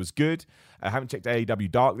 AEW was good. I haven't checked AEW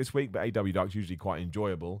Dark this week, but AEW Dark's usually quite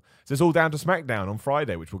enjoyable. So it's all down to SmackDown on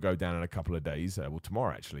Friday, which will go down in a couple of days.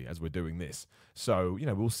 Tomorrow, actually, as we're doing this. So,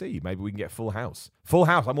 we'll see. Maybe we can get Full House. Full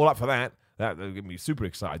House, I'm all up for that. That will get me super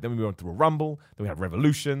excited. Then we move on to a Rumble. Then we have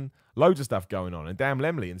Revolution. Loads of stuff going on. And Dan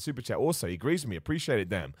Lemley in Super Chat also, he agrees with me. Appreciate it,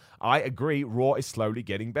 Dan. I agree. Raw is slowly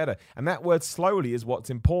getting better. And that word slowly is what's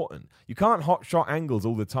important. You can't hot shot angles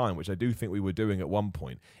all the time, which I do think we were doing at one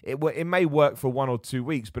point. It may work for 1 or 2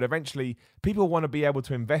 weeks, but eventually people want to be able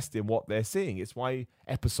to invest in what they're seeing. It's why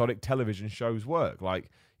episodic television shows work. Like,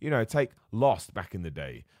 take Lost back in the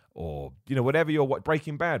day. Or, whatever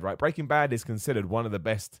Breaking Bad, right? Breaking Bad is considered one of the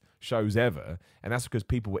best shows ever. And that's because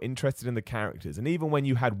people were interested in the characters. And even when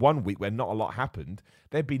you had 1 week where not a lot happened,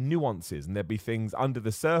 there'd be nuances and there'd be things under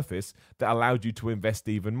the surface that allowed you to invest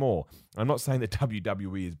even more. I'm not saying that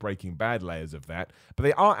WWE is breaking bad layers of that, but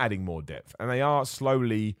they are adding more depth. And they are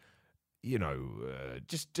slowly,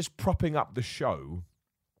 just propping up the show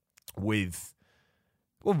with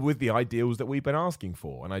the ideals that we've been asking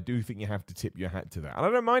for. And I do think you have to tip your hat to that. And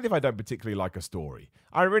I don't mind if I don't particularly like a story.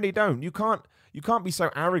 I really don't. You can't be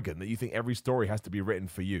so arrogant that you think every story has to be written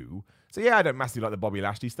for you. So yeah, I don't massively like the Bobby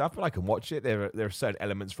Lashley stuff, but I can watch it. There are certain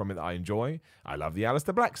elements from it that I enjoy. I love the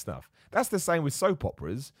Aleister Black stuff. That's the same with soap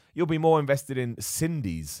operas. You'll be more invested in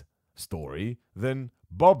Cindy's story than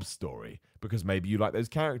Bob's story because maybe you like those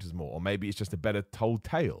characters more, or maybe it's just a better told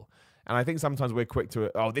tale. And I think sometimes we're quick to,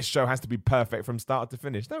 this show has to be perfect from start to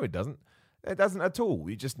finish. No, it doesn't. It doesn't at all.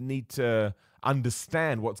 You just need to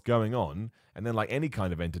understand what's going on. And then like any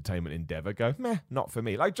kind of entertainment endeavor, go, meh, not for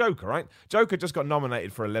me. Like Joker, right? Joker just got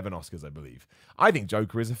nominated for 11 Oscars, I believe. I think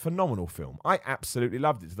Joker is a phenomenal film. I absolutely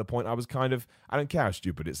loved it to the point I was I don't care how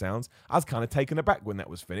stupid it sounds, I was kind of taken aback when that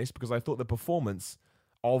was finished because I thought the performance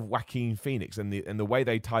of Joaquin Phoenix and the way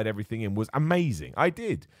they tied everything in was amazing. I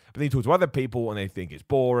did. But then you talk to other people and they think it's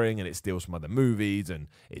boring and it steals from other movies and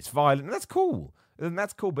it's violent. And that's cool. And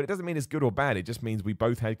that's cool, but it doesn't mean it's good or bad. It just means we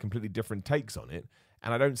both had completely different takes on it.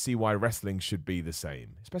 And I don't see why wrestling should be the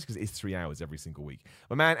same, especially because it's 3 hours every single week.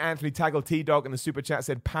 My man Anthony Taggle T-Dog in the Super Chat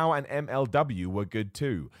said Power and MLW were good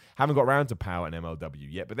too. Haven't got around to Power and MLW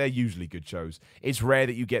yet, but they're usually good shows. It's rare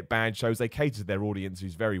that you get bad shows. They cater to their audience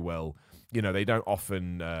who's very well. They don't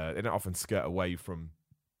often skirt away from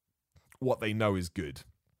what they know is good,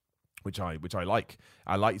 which I like.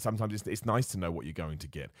 I like sometimes it's nice to know what you're going to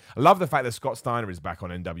get. I love the fact that Scott Steiner is back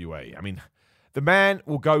on NWA. I mean, the man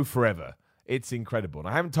will go forever. It's incredible. And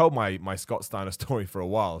I haven't told my Scott Steiner story for a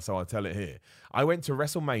while, so I'll tell it here. I went to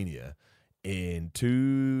WrestleMania in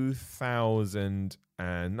 2000.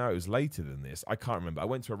 And no, it was later than this. I can't remember. I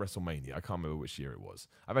went to a WrestleMania. I can't remember which year it was.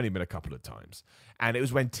 I've only been a couple of times. And it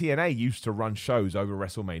was when TNA used to run shows over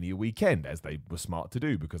WrestleMania weekend, as they were smart to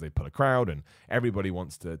do because they put a crowd and everybody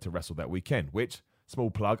wants to wrestle that weekend, which, small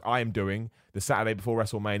plug, I am doing the Saturday before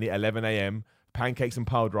WrestleMania, 11 a.m., Pancakes and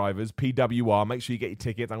Pile Drivers, PWR. Make sure you get your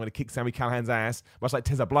tickets. I'm going to kick Sami Callihan's ass, much like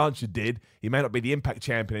Tessa Blanchard did. He may not be the Impact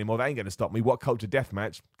champion anymore. That ain't going to stop me. What Culture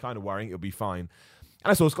Deathmatch? Kind of worrying. It'll be fine. And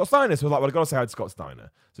I saw Scott Steiner, so I was like, well, I've got to say hi to Scott Steiner.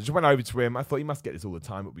 So I just went over to him. I thought, he must get this all the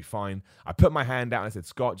time. It'll be fine. I put my hand out and I said,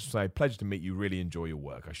 Scott, just say, pleasure to meet you. Really enjoy your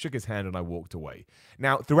work. I shook his hand and I walked away.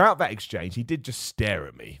 Now, throughout that exchange, he did just stare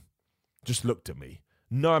at me. Just looked at me.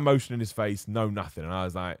 No emotion in his face, no nothing. And I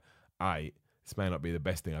was like, this may not be the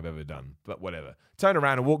best thing I've ever done, but whatever. Turned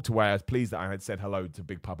around and walked away. I was pleased that I had said hello to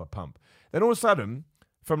Big Papa Pump. Then all of a sudden,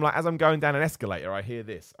 from as I'm going down an escalator, I hear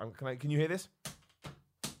this. Can you hear this?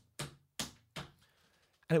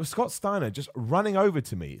 And it was Scott Steiner just running over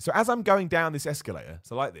to me. So as I'm going down this escalator,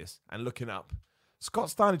 so like this, and looking up, Scott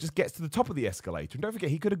Steiner just gets to the top of the escalator. And don't forget,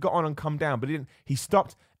 he could have got on and come down, but he didn't. He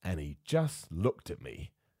stopped and he just looked at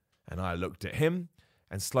me. And I looked at him,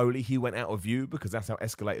 and slowly he went out of view, because that's how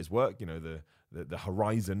escalators work. You know, the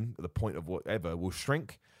horizon, the point of whatever, will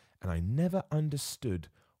shrink. And I never understood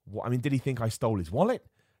what. I mean, did he think I stole his wallet?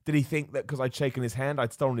 Did he think that because I'd shaken his hand,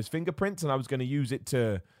 I'd stolen his fingerprints and I was going to use it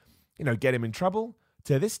to, you know, get him in trouble?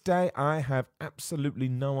 To this day, I have absolutely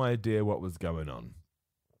no idea what was going on.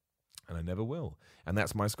 And I never will. And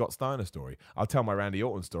that's my Scott Steiner story. I'll tell my Randy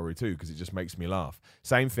Orton story too, because it just makes me laugh.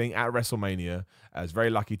 Same thing at WrestleMania. I was very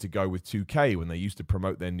lucky to go with 2K when they used to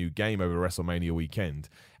promote their new game over WrestleMania weekend.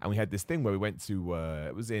 And we had this thing where we went to,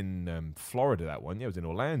 it was in Florida, that one. Yeah, it was in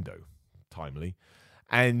Orlando. Timely.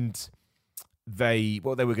 And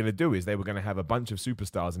what they were going to do is they were going to have a bunch of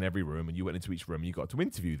superstars in every room, and you went into each room and you got to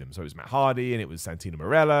interview them. So it was Matt Hardy, and it was Santina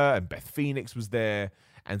Marella, and Beth Phoenix was there,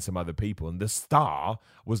 and some other people. And the star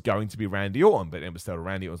was going to be Randy Orton, but it was still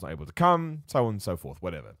Randy Orton's not able to come, so on and so forth,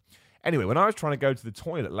 whatever. Anyway, when I was trying to go to the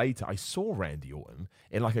toilet later, I saw Randy Orton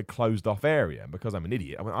in like a closed-off area. And because I'm an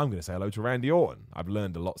idiot, I went, I'm going to say hello to Randy Orton. I've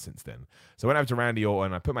learned a lot since then. So I went over to Randy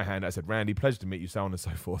Orton, I put my hand out, I said, Randy, pleasure to meet you, so on and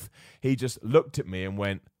so forth. He just looked at me and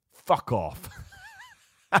went, fuck off.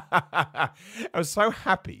 I was so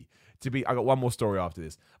happy to be, I got one more story after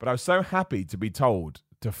this, but I was so happy to be told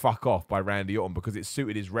to fuck off by Randy Orton because it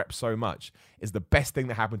suited his rep so much. It's the best thing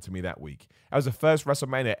that happened to me that week. That was the first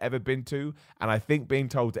WrestleMania I'd ever been to, and I think being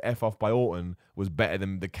told to F off by Orton was better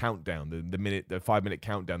than the countdown, the 5-minute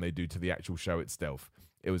countdown they do to the actual show itself.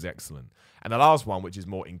 It was excellent. And the last one, which is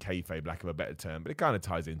more in kayfabe, lack of a better term, but it kind of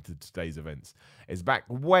ties into today's events, is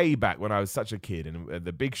way back when I was such a kid, and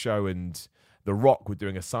the Big Show and The Rock were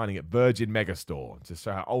doing a signing at Virgin Megastore. To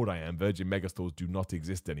show how old I am, Virgin Megastores do not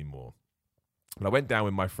exist anymore. But I went down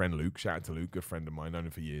with my friend Luke. Shout out to Luke, good friend of mine, known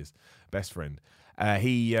him for years, best friend.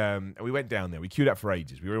 We went down there. We queued up for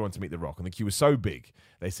ages. We really wanted to meet The Rock, and the queue was so big.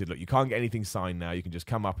 They said, "Look, you can't get anything signed now. You can just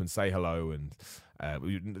come up and say hello." And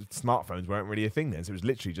smartphones weren't really a thing then, so it was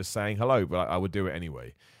literally just saying hello. But I would do it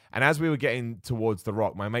anyway. And as we were getting towards The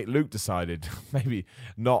Rock, my mate Luke decided, maybe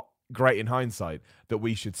not great in hindsight, that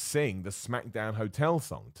we should sing the SmackDown Hotel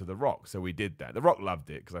song to The Rock. So we did that. The Rock loved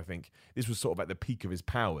it because I think this was sort of at the peak of his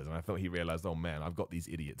powers, and I thought he realized, oh man, I've got these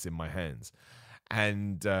idiots in my hands.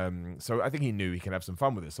 And so I think he knew he can have some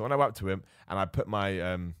fun with it. So when I went up to him and I put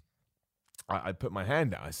my I put my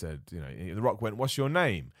hand out, I said, you know, The Rock went, "What's your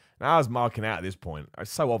name?" Now I was marking out at this point.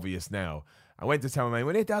 It's so obvious now. I went to tell my mate,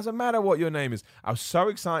 well, it doesn't matter what your name is. I was so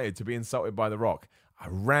excited to be insulted by The Rock. I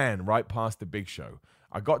ran right past the Big Show.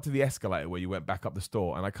 I got to the escalator where you went back up the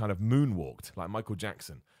store, and I kind of moonwalked like Michael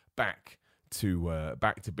Jackson back to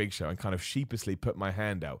Big Show and kind of sheepishly put my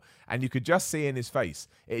hand out. And you could just see in his face,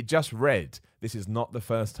 it just read, "This is not the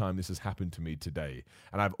first time this has happened to me today."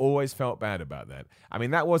 And I've always felt bad about that. I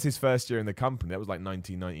mean, that was his first year in the company. That was like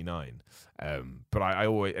 1999. But I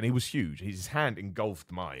always, and he was huge. His hand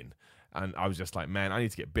engulfed mine. And I was just like, man, I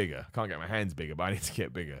need to get bigger. I can't get my hands bigger, but I need to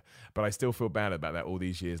get bigger. But I still feel bad about that all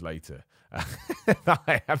these years later.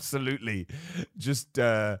 I absolutely just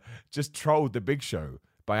trolled the Big Show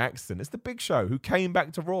by accident. It's the Big Show who came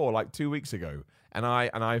back to Raw like 2 weeks ago, and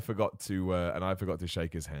I forgot to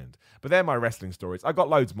shake his hand. But they're my wrestling stories. I got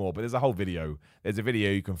loads more, but there's a whole video. There's a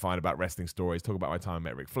video you can find about wrestling stories. Talk about my time I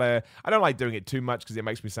met Ric Flair. I don't like doing it too much because it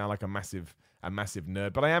makes me sound like a massive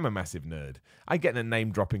nerd, but I am a massive nerd. I get that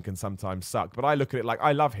name dropping can sometimes suck, but I look at it like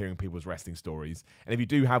I love hearing people's wrestling stories. And if you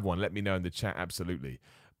do have one, let me know in the chat, absolutely.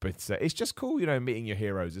 But it's just cool, you know, meeting your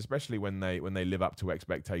heroes, especially when they live up to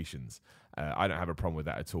expectations. I don't have a problem with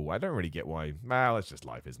that at all. I don't really get why. Well, it's just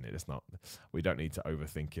life, isn't it? It's not. We don't need to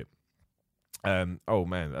overthink it. Oh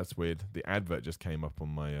man, that's weird. The advert just came up on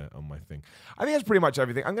my thing. I think that's pretty much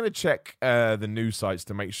everything. I'm going to check the news sites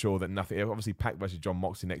to make sure that nothing. Obviously, Pac versus John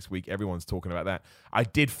Moxley next week. Everyone's talking about that. I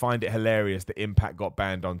did find it hilarious that Impact got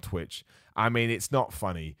banned on Twitch. I mean, it's not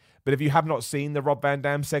funny. But if you have not seen the Rob Van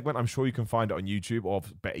Dam segment, I'm sure you can find it on YouTube, or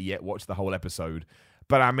better yet, watch the whole episode.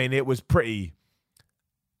 But I mean, it was basically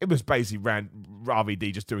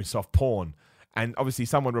RVD just doing soft porn, and obviously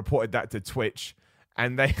someone reported that to Twitch,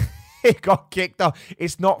 and they. It got kicked off.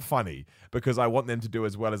 It's not funny because I want them to do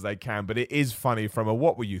as well as they can, but it is funny from a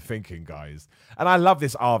 "what were you thinking, guys?" And I love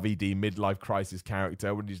this RVD midlife crisis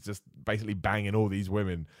character when he's just basically banging all these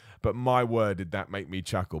women. But my word, did that make me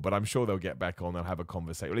chuckle. But I'm sure they'll get back on. They'll have a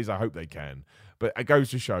conversation. At least I hope they can. But it goes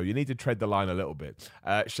to show you need to tread the line a little bit.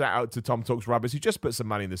 Shout out to Tom Talks Rubbers, who just put some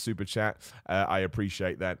money in the super chat. I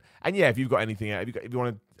appreciate that. And yeah, if you've got anything, if you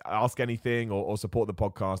want to ask anything or support the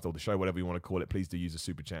podcast or the show, whatever you want to call it, please do use a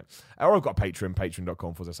super chat. Or I've got Patreon,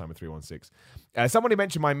 patreon.com/Simon316. Somebody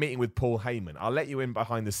mentioned my meeting with Paul Heyman. I'll let you in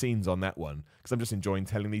behind the scenes on that one because I'm just enjoying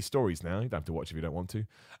telling these stories now. You don't have to watch if you don't want to.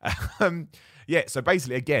 Yeah, so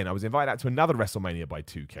basically, again, I was invited out to another WrestleMania by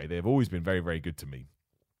 2K. They've always been very, very good to me.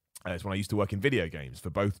 It's when I used to work in video games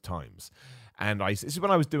for both times. And this is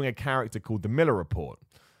when I was doing a character called the Miller Report.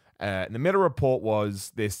 And the Miller Report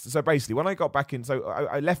was this. So basically, when I got back in, so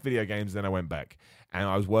I left video games, then I went back. And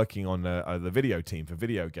I was working on the video team for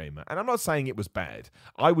Video Gamer. And I'm not saying it was bad.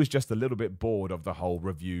 I was just a little bit bored of the whole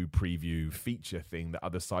review, preview, feature thing that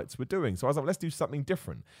other sites were doing. So I was like, let's do something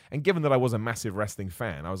different. And given that I was a massive wrestling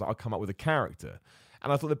fan, I was like, I'll come up with a character.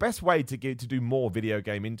 And I thought the best way to do more video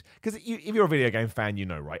gaming, because if you're a video game fan, you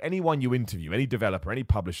know, right? Anyone you interview, any developer, any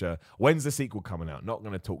publisher, when's the sequel coming out? Not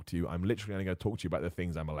going to talk to you. I'm literally only going to talk to you about the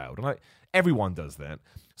things I'm allowed. And everyone does that.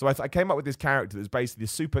 So I came up with this character that's basically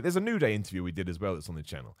there's a New Day interview we did as well that's on the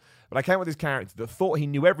channel. But I came up with this character that thought he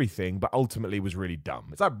knew everything, but ultimately was really dumb.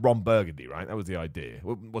 It's like Ron Burgundy, right? That was the idea.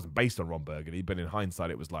 Well, it wasn't based on Ron Burgundy, but in hindsight,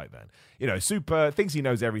 it was like that. You know, thinks he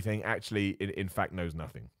knows everything, actually, in fact, knows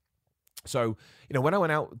nothing. So, you know, when I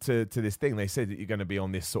went out to this thing, they said that you're going to be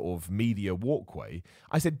on this sort of media walkway.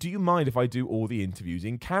 I said, do you mind if I do all the interviews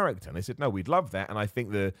in character? And they said, no, we'd love that. And I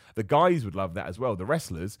think the guys would love that as well, the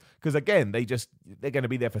wrestlers, because again, they're going to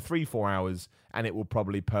be there for 3-4 hours and it will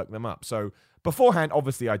probably perk them up. So beforehand,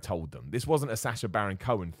 obviously, I told them this wasn't a Sacha Baron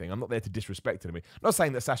Cohen thing. I'm not there to disrespect him. I'm not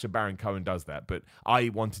saying that Sacha Baron Cohen does that, but I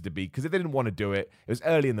wanted to be, because if they didn't want to do it, it was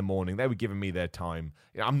early in the morning. They were giving me their time.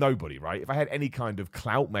 You know, I'm nobody, right? If I had any kind of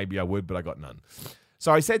clout, maybe I would, but I got none.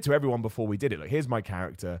 So I said to everyone before we did it, look, here's my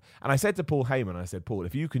character. And I said to Paul Heyman, I said, Paul,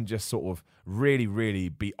 if you can just sort of really, really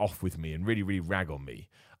be off with me and really, really rag on me,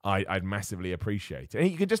 I'd massively appreciate it. And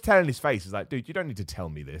you can just tell in his face, he's like, dude, you don't need to tell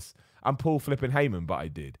me this. I'm Paul flipping Heyman, but I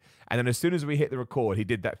did. And then as soon as we hit the record, he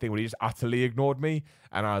did that thing where he just utterly ignored me.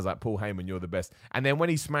 And I was like, Paul Heyman, you're the best. And then when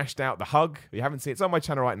he smashed out the hug, you haven't seen it. It's on my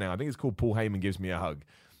channel right now. I think it's called Paul Heyman Gives Me a Hug.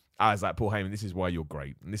 I was like, Paul Heyman, this is why you're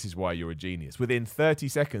great. And this is why you're a genius. Within 30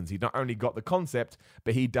 seconds, he not only got the concept,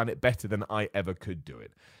 but he'd done it better than I ever could do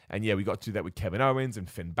it. And yeah, we got to do that with Kevin Owens and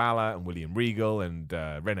Finn Balor and William Regal and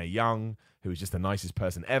Renee Young, who was just the nicest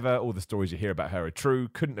person ever. All the stories you hear about her are true.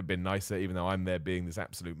 Couldn't have been nicer, even though I'm there being this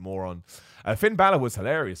absolute moron. Finn Balor was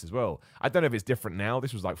hilarious as well. I don't know if it's different now.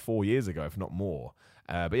 This was like 4 years ago, if not more.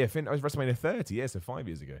 But yeah, I was WrestleMania 30, yeah, so 5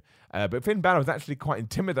 years ago. But Finn Balor was actually quite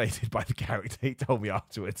intimidated by the character. He told me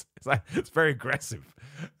afterwards. It's very aggressive.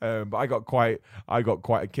 But I got quite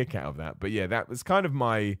a kick out of that. But yeah, that was kind of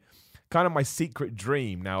my secret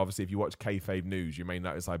dream. Now, obviously, if you watch Kayfabe News, you may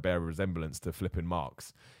notice I bear a resemblance to flipping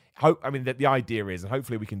Marks. The idea is, and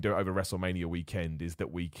hopefully we can do it over WrestleMania weekend, is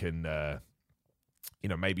that we can,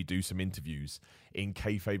 maybe do some interviews in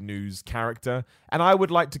Kayfabe News character. And I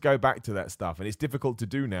would like to go back to that stuff. And it's difficult to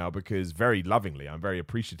do now because very lovingly, I'm very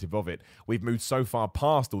appreciative of it. We've moved so far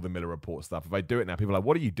past all the Miller Report stuff. If I do it now, people are like,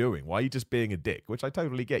 what are you doing? Why are you just being a dick? Which I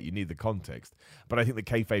totally get. You need the context. But I think the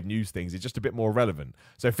Kayfabe News things is just a bit more relevant.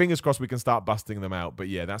 So fingers crossed we can start busting them out. But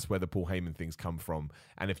yeah, that's where the Paul Heyman things come from.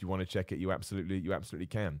 And if you want to check it, you absolutely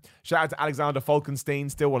can. Shout out to Alexander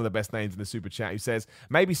Falkenstein, still one of the best names in the super chat, who says,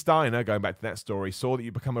 maybe Steiner, going back to that story, saw that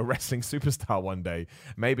you become a wrestling superstar one day.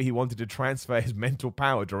 Maybe he wanted to transfer his mental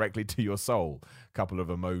power directly to your soul. Couple of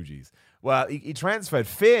emojis. Well, he transferred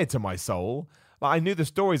fear to my soul. Like, I knew the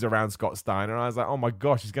stories around Scott Steiner, and I was like, oh my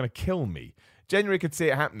gosh, he's going to kill me. Genuinely could see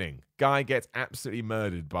it happening. Guy gets absolutely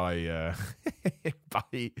murdered by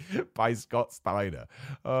by Scott Steiner.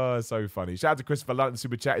 Oh, so funny. Shout out to Christopher London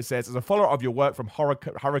Super Chat. It says, as a follower of your work from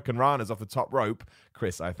Hurricane Ranas off the top rope,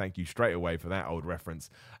 Chris, I thank you straight away for that old reference.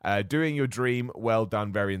 Doing your dream, well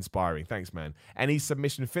done, very inspiring. Thanks, man. Any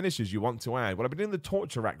submission finishes you want to add? Well, I've been doing the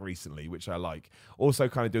torture rack recently, which I like. Also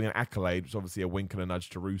kind of doing an accolade, which is obviously a wink and a nudge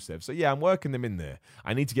to Rusev. So yeah, I'm working them in there.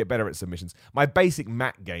 I need to get better at submissions. My basic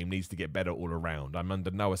mat game needs to get better all around. I'm under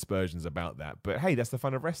no aspersions about that. But hey, that's the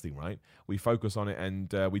fun of wrestling, right? We focus on it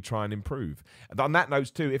and we try and improve. And on that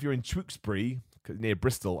note too, if you're in Tewkesbury, near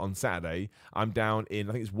Bristol on Saturday, I'm down in,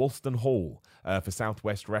 I think it's Wolston Hall for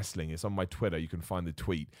Southwest Wrestling. It's on my Twitter. You can find the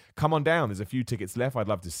tweet. Come on down. There's a few tickets left. I'd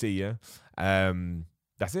love to see you.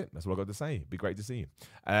 That's it. That's all I've got to say. It'd be great to see you.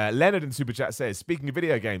 Leonard in Super Chat says, speaking of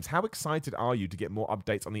video games, how excited are you to get more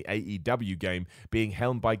updates on the AEW game being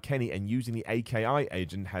helmed by Kenny and using the AKI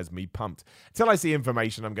agent has me pumped. Till I see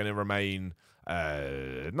information, I'm going to remain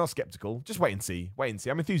Not skeptical, just wait and see.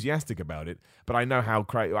 I'm enthusiastic about it, but I know how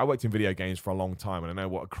crazy. I worked in video games for a long time, and I know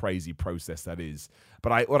what a crazy process that is.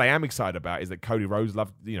 But what I am excited about is that Cody Rhodes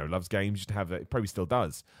loves games. Used to have that, probably still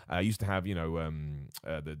does. Used to have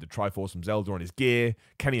the Triforce from Zelda on his gear.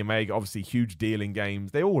 Kenny Omega, obviously huge deal in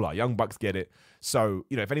games. They all are. Young Bucks get it. So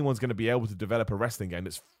if anyone's going to be able to develop a wrestling game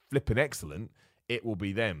that's flipping excellent, it will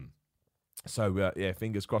be them. So,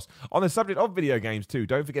 fingers crossed. On the subject of video games, too,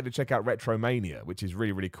 don't forget to check out Retromania, which is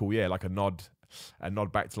really, really cool. Yeah, like a nod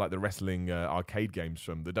back to like the wrestling arcade games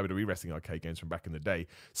from the WWE wrestling arcade games from back in the day.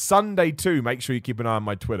 Sunday, too, make sure you keep an eye on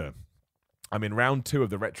my Twitter. I'm in round 2 of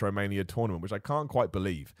the Retromania tournament, which I can't quite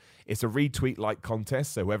believe. It's a retweet-like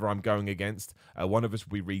contest, so whoever I'm going against, one of us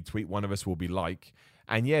will be retweet, one of us will be like.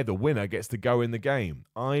 And yeah, the winner gets to go in the game.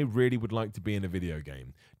 I really would like to be in a video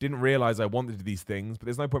game. Didn't realize I wanted these things, but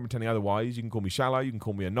there's no point pretending otherwise. You can call me shallow, you can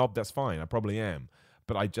call me a knob, that's fine. I probably am.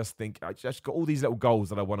 But I just think I just got all these little goals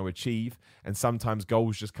that I want to achieve, and sometimes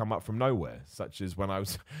goals just come up from nowhere, such as when I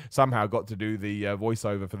was somehow got to do the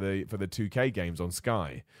voiceover for the 2K games on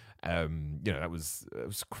Sky. It was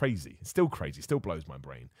crazy. It's still crazy, still blows my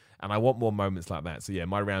brain. And I want more moments like that. So yeah,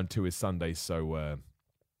 my round 2 is Sunday, so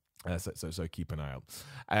keep an eye out.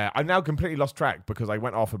 I've now completely lost track because I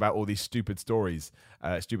went off about all these stupid stories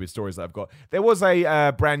that I've got. There was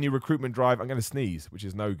a brand new recruitment drive. I'm going to sneeze, which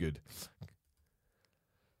is no good.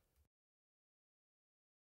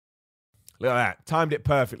 Look at that. Timed it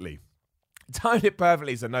perfectly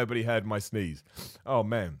so nobody heard my sneeze. Oh,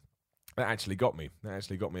 man. That actually got me.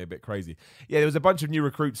 A bit crazy. Yeah, there was a bunch of new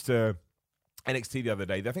recruits to NXT the other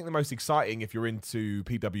day. I think the most exciting, if you're into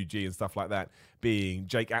PWG and stuff like that, being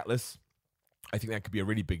Jake Atlas. I think that could be a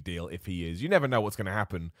really big deal if he is. You never know what's going to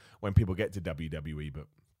happen when people get to WWE, but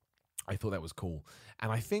I thought that was cool.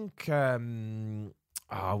 And I think, I can't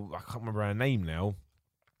remember her name now.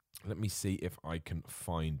 Let me see if I can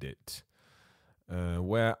find it.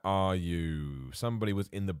 Where are you? Somebody was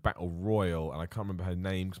in the Battle Royal, and I can't remember her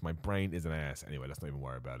name because my brain is an ass. Anyway, let's not even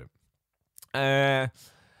worry about it. I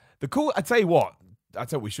tell you what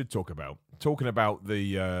we should talk about. Talking about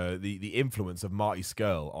the influence of Marty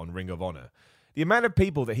Scurll on Ring of Honor. The amount of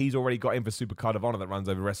people that he's already got in for Supercard of Honor that runs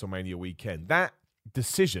over WrestleMania weekend. That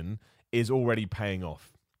decision is already paying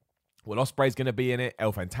off. Will Ospreay's going to be in it.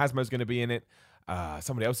 El Phantasmo's going to be in it.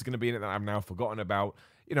 Somebody else is going to be in it that I've now forgotten about.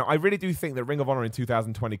 I really do think that Ring of Honor in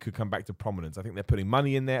 2020 could come back to prominence. I think they're putting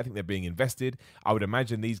money in there. I think they're being invested. I would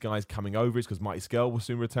imagine these guys coming over is because Marty Scurll will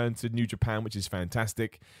soon return to New Japan, which is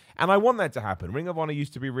fantastic. And I want that to happen. Ring of Honor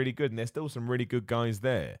used to be really good, and there's still some really good guys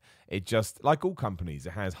there. It just, like all companies,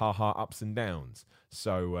 it has ups and downs.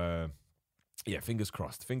 So, fingers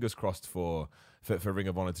crossed. Fingers crossed for Ring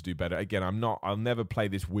of Honor to do better. Again, I'll never play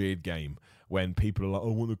this weird game when people are like, I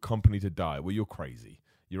want the company to die. Well, you're crazy.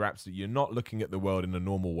 You're not looking at the world in a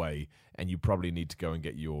normal way, and you probably need to go and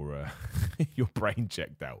get your your brain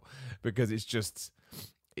checked out because it's just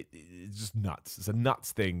nuts. It's a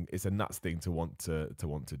nuts thing. It's a nuts thing to want to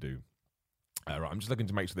do. Right, I'm just looking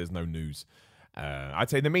to make sure there's no news. I'd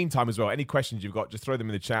say in the meantime as well, any questions you've got, just throw them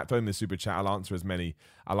in the chat, throw them in the super chat. I'll answer as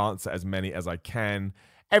many as I can.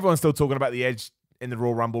 Everyone's still talking about the Edge in the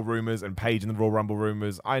Royal Rumble rumors and Paige in the Royal Rumble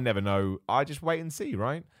rumors. I never know. I just wait and see,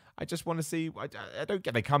 right? I just want to see. I don't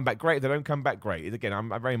get they come back great. They don't come back great. Again,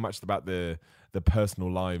 I'm very much about the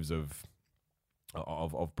personal lives of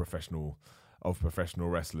professional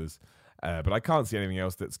wrestlers. But I can't see anything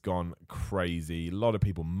else that's gone crazy. A lot of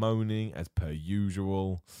people moaning as per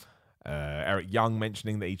usual. Eric Young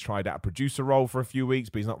mentioning that he tried out a producer role for a few weeks,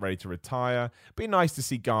 but he's not ready to retire. Be nice to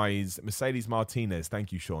see guys. Mercedes Martinez,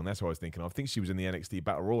 thank you, Sean. That's what I was thinking of. I think she was in the NXT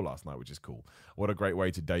Battle Royal last night, which is cool. What a great way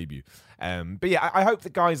to debut. But yeah, I hope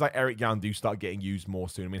that guys like Eric Young do start getting used more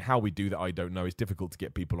soon. I mean, how we do that, I don't know. It's difficult to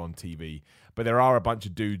get people on TV, but there are a bunch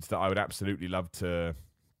of dudes that I would absolutely love to,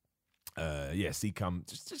 see come.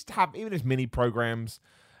 Just have even as mini programs.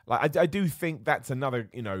 Like I do think that's another,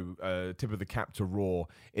 tip of the cap to Raw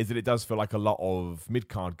is that it does feel like a lot of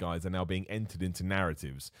mid-card guys are now being entered into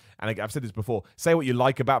narratives. And I've said this before, say what you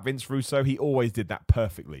like about Vince Russo, he always did that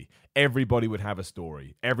perfectly. Everybody would have a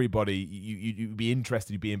story. Everybody, you'd be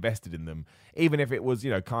interested, you'd be invested in them. Even if it was,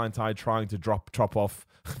 Kai trying to chop off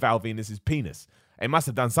Val Venus' penis. It must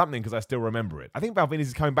have done something because I still remember it. I think Val Venus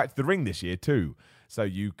is coming back to the ring this year too. So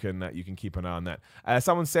you can keep an eye on that.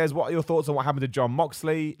 Someone says, what are your thoughts on what happened to Jon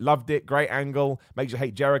Moxley? Loved it. Great angle. Makes you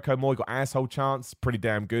hate Jericho more. You got asshole chance. Pretty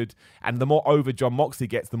damn good. And the more over Jon Moxley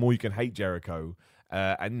gets, the more you can hate Jericho.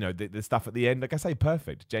 And, you know, the stuff at the end, like I say,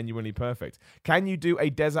 perfect. Genuinely perfect. Can you do a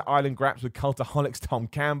Desert Island Graps with Cultaholics Tom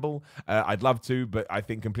Campbell? I'd love to, but I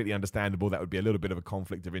think completely understandable. That would be a little bit of a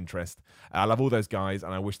conflict of interest. I love all those guys,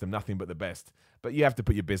 and I wish them nothing but the best. But you have to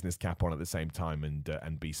put your business cap on at the same time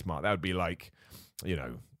and be smart. That would be like, you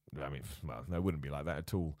know... I mean, well, no, it wouldn't be like that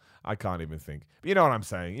at all. I can't even think. But you know what I'm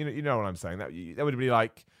saying. You know what I'm saying. That would be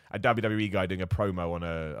like a WWE guy doing a promo on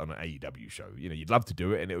an AEW show. You know, you'd love to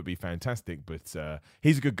do it, and it would be fantastic. But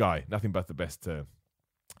he's a good guy. Nothing but the best.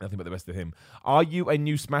 Nothing but the best of him. Are you a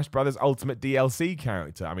new Smash Brothers Ultimate DLC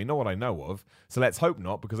character? I mean, not what I know of. So let's hope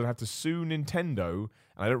not, because I'd have to sue Nintendo,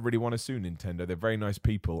 and I don't really want to sue Nintendo. They're very nice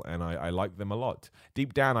people, and I like them a lot.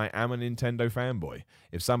 Deep down, I am a Nintendo fanboy.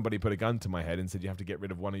 If somebody put a gun to my head and said you have to get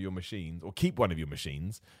rid of one of your machines, or keep one of your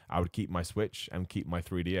machines, I would keep my Switch and keep my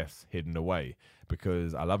 3DS hidden away,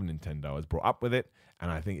 because I love Nintendo. I was brought up with it, and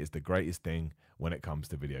I think it's the greatest thing when it comes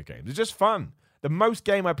to video games. It's just fun. The most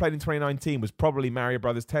game I played in 2019 was probably Mario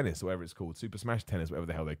Brothers Tennis, or whatever it's called. Super Smash Tennis, whatever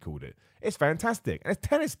the hell they called it. It's fantastic. And it's a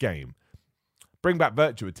tennis game. Bring back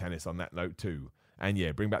Virtua Tennis on that note too. And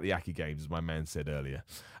yeah, bring back the Aki games, as my man said earlier.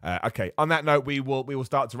 Okay, on that note, we will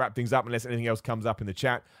start to wrap things up unless anything else comes up in the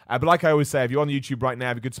chat. But like I always say, if you're on YouTube right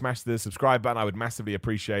now, if you could smash the subscribe button, I would massively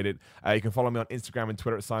appreciate it. You can follow me on Instagram and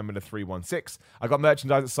Twitter at SimonMiller316. I got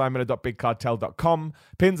merchandise at simonmiller.bigcartel.com,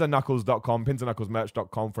 pinsandknuckles.com,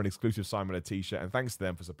 pinsandknucklesmerch.com for an exclusive Simon Miller t-shirt. And thanks to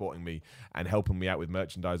them for supporting me and helping me out with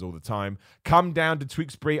merchandise all the time. Come down to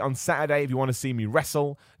Tewkesbury on Saturday if you want to see me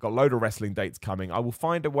wrestle. Got a load of wrestling dates coming. I will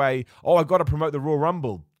find a way. Oh, I've got to promote the Royal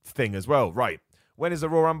Rumble thing as well. Right. When is the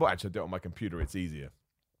Royal Rumble? Actually, I'll do it on my computer. It's easier.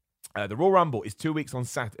 The Royal Rumble is 2 weeks on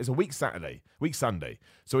Saturday. It's a week Sunday.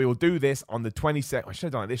 So we will do this on the 22nd. I should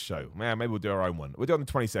have done it this show. Man, maybe we'll do our own one. We'll do it on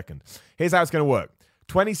the 22nd. Here's how it's going to work.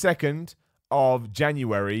 22nd of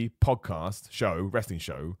January wrestling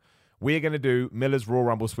show, we're going to do Miller's Royal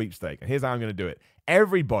Rumble sweepstake. And here's how I'm going to do it.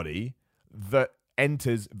 Everybody that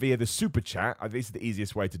enters via the super chat, this is the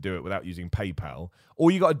easiest way to do it without using PayPal.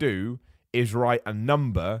 All you got to do is write a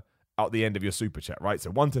number at the end of your super chat, right?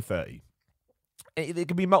 So 1 to 30. It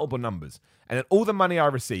can be multiple numbers. And then all the money I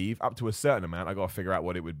receive, up to a certain amount, I got to figure out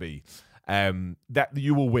what it would be, that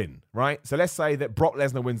you will win, right? So let's say that Brock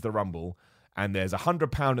Lesnar wins the Rumble, and there's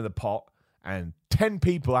 £100 in the pot, and 10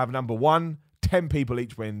 people have number 1, 10 people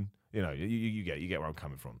each win. You know, you get where I'm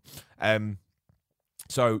coming from.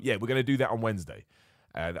 So, yeah, we're going to do that on Wednesday.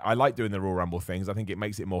 I like doing the Royal Rumble things. I think it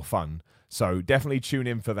makes it more fun. So definitely tune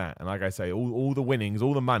in for that. And like I say, all the winnings,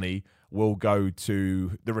 all the money will go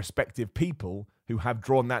to the respective people who have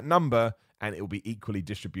drawn that number, and it will be equally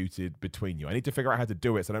distributed between you. I need to figure out how to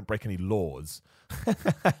do it so I don't break any laws.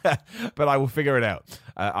 But I will figure it out.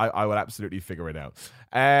 I will absolutely figure it out.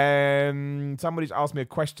 Somebody's asked me a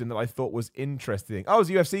question that I thought was interesting. Oh, it's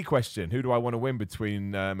a UFC question. Who do I want to win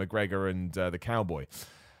between McGregor and the Cowboy?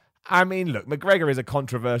 I mean, look, McGregor is a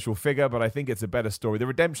controversial figure, but I think it's a better story. The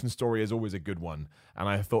redemption story is always a good one, and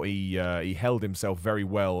I thought he held himself very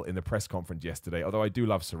well in the press conference yesterday, although I do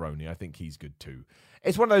love Cerrone. I think he's good too.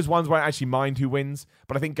 It's one of those ones where I actually mind who wins,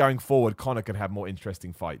 but I think going forward, Conor can have more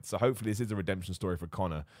interesting fights. So hopefully this is a redemption story for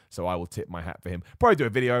Conor, so I will tip my hat for him. Probably do a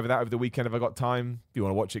video over that over the weekend if I got time. If you want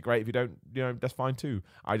to watch it, great. If you don't, that's fine too.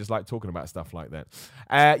 I just like talking about stuff like that.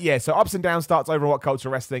 Yeah, so Ups and Downs starts over on What Culture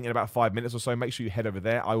Wrestling in about 5 minutes or so. Make sure you head over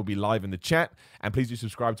there. I will be live in the chat, and please do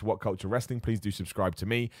subscribe to What Culture Wrestling. Please do subscribe to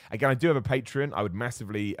me. Again, I do have a Patreon. I would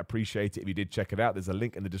massively appreciate it if you did check it out. There's a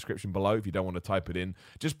link in the description below if you don't want to type it in.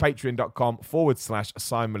 Just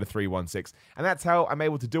patreon.com/SimonMiller316. And that's how I'm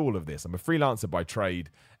able to do all of this. I'm a freelancer by trade,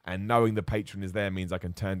 and knowing the Patreon is there means I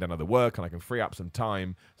can turn down other work, and I can free up some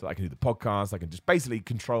time so that I can do the podcast. I can just basically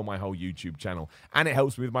control my whole YouTube channel, and it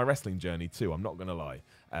helps me with my wrestling journey too. I'm not going to lie.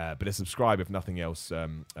 But a subscribe, if nothing else,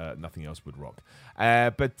 would rock.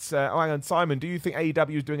 Hang on, Simon, do you think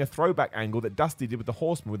AEW is doing a throwback angle that Dusty did with the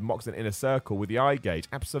Horsemen with Mox and Inner Circle with the eye gauge?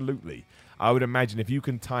 Absolutely. I would imagine if you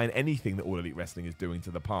can tie in anything that All Elite Wrestling is doing to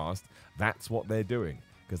the past, that's what they're doing.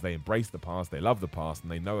 Because they embrace the past, they love the past,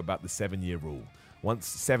 and they know about the 7-year rule. Once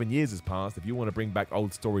 7 years has passed, if you want to bring back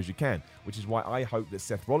old stories, you can. Which is why I hope that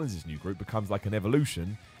Seth Rollins' new group becomes like an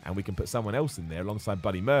evolution, and we can put someone else in there alongside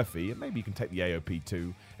Buddy Murphy, and maybe you can take the AOP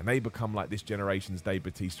too, and they become like this generation's Dave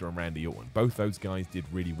Bautista and Randy Orton. Both those guys did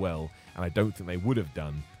really well, and I don't think they would have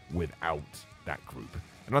done without that group.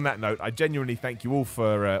 And on that note, I genuinely thank you all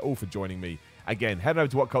for joining me. Again, head over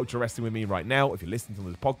to What Culture Wrestling with me right now. If you're listening to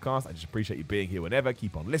this podcast, I just appreciate you being here whenever.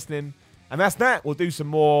 Keep on listening. And that's that. We'll do some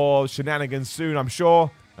more shenanigans soon, I'm sure.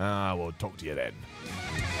 We'll talk to you then.